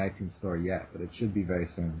quite on the iTunes store yet, but it should be very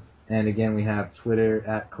soon. And again, we have Twitter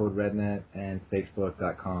at Code RedNet and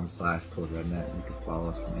Facebook.com/Code RedNet. You can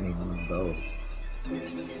follow us from any one of those.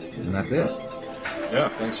 And that's it. Yeah,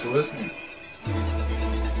 thanks for listening.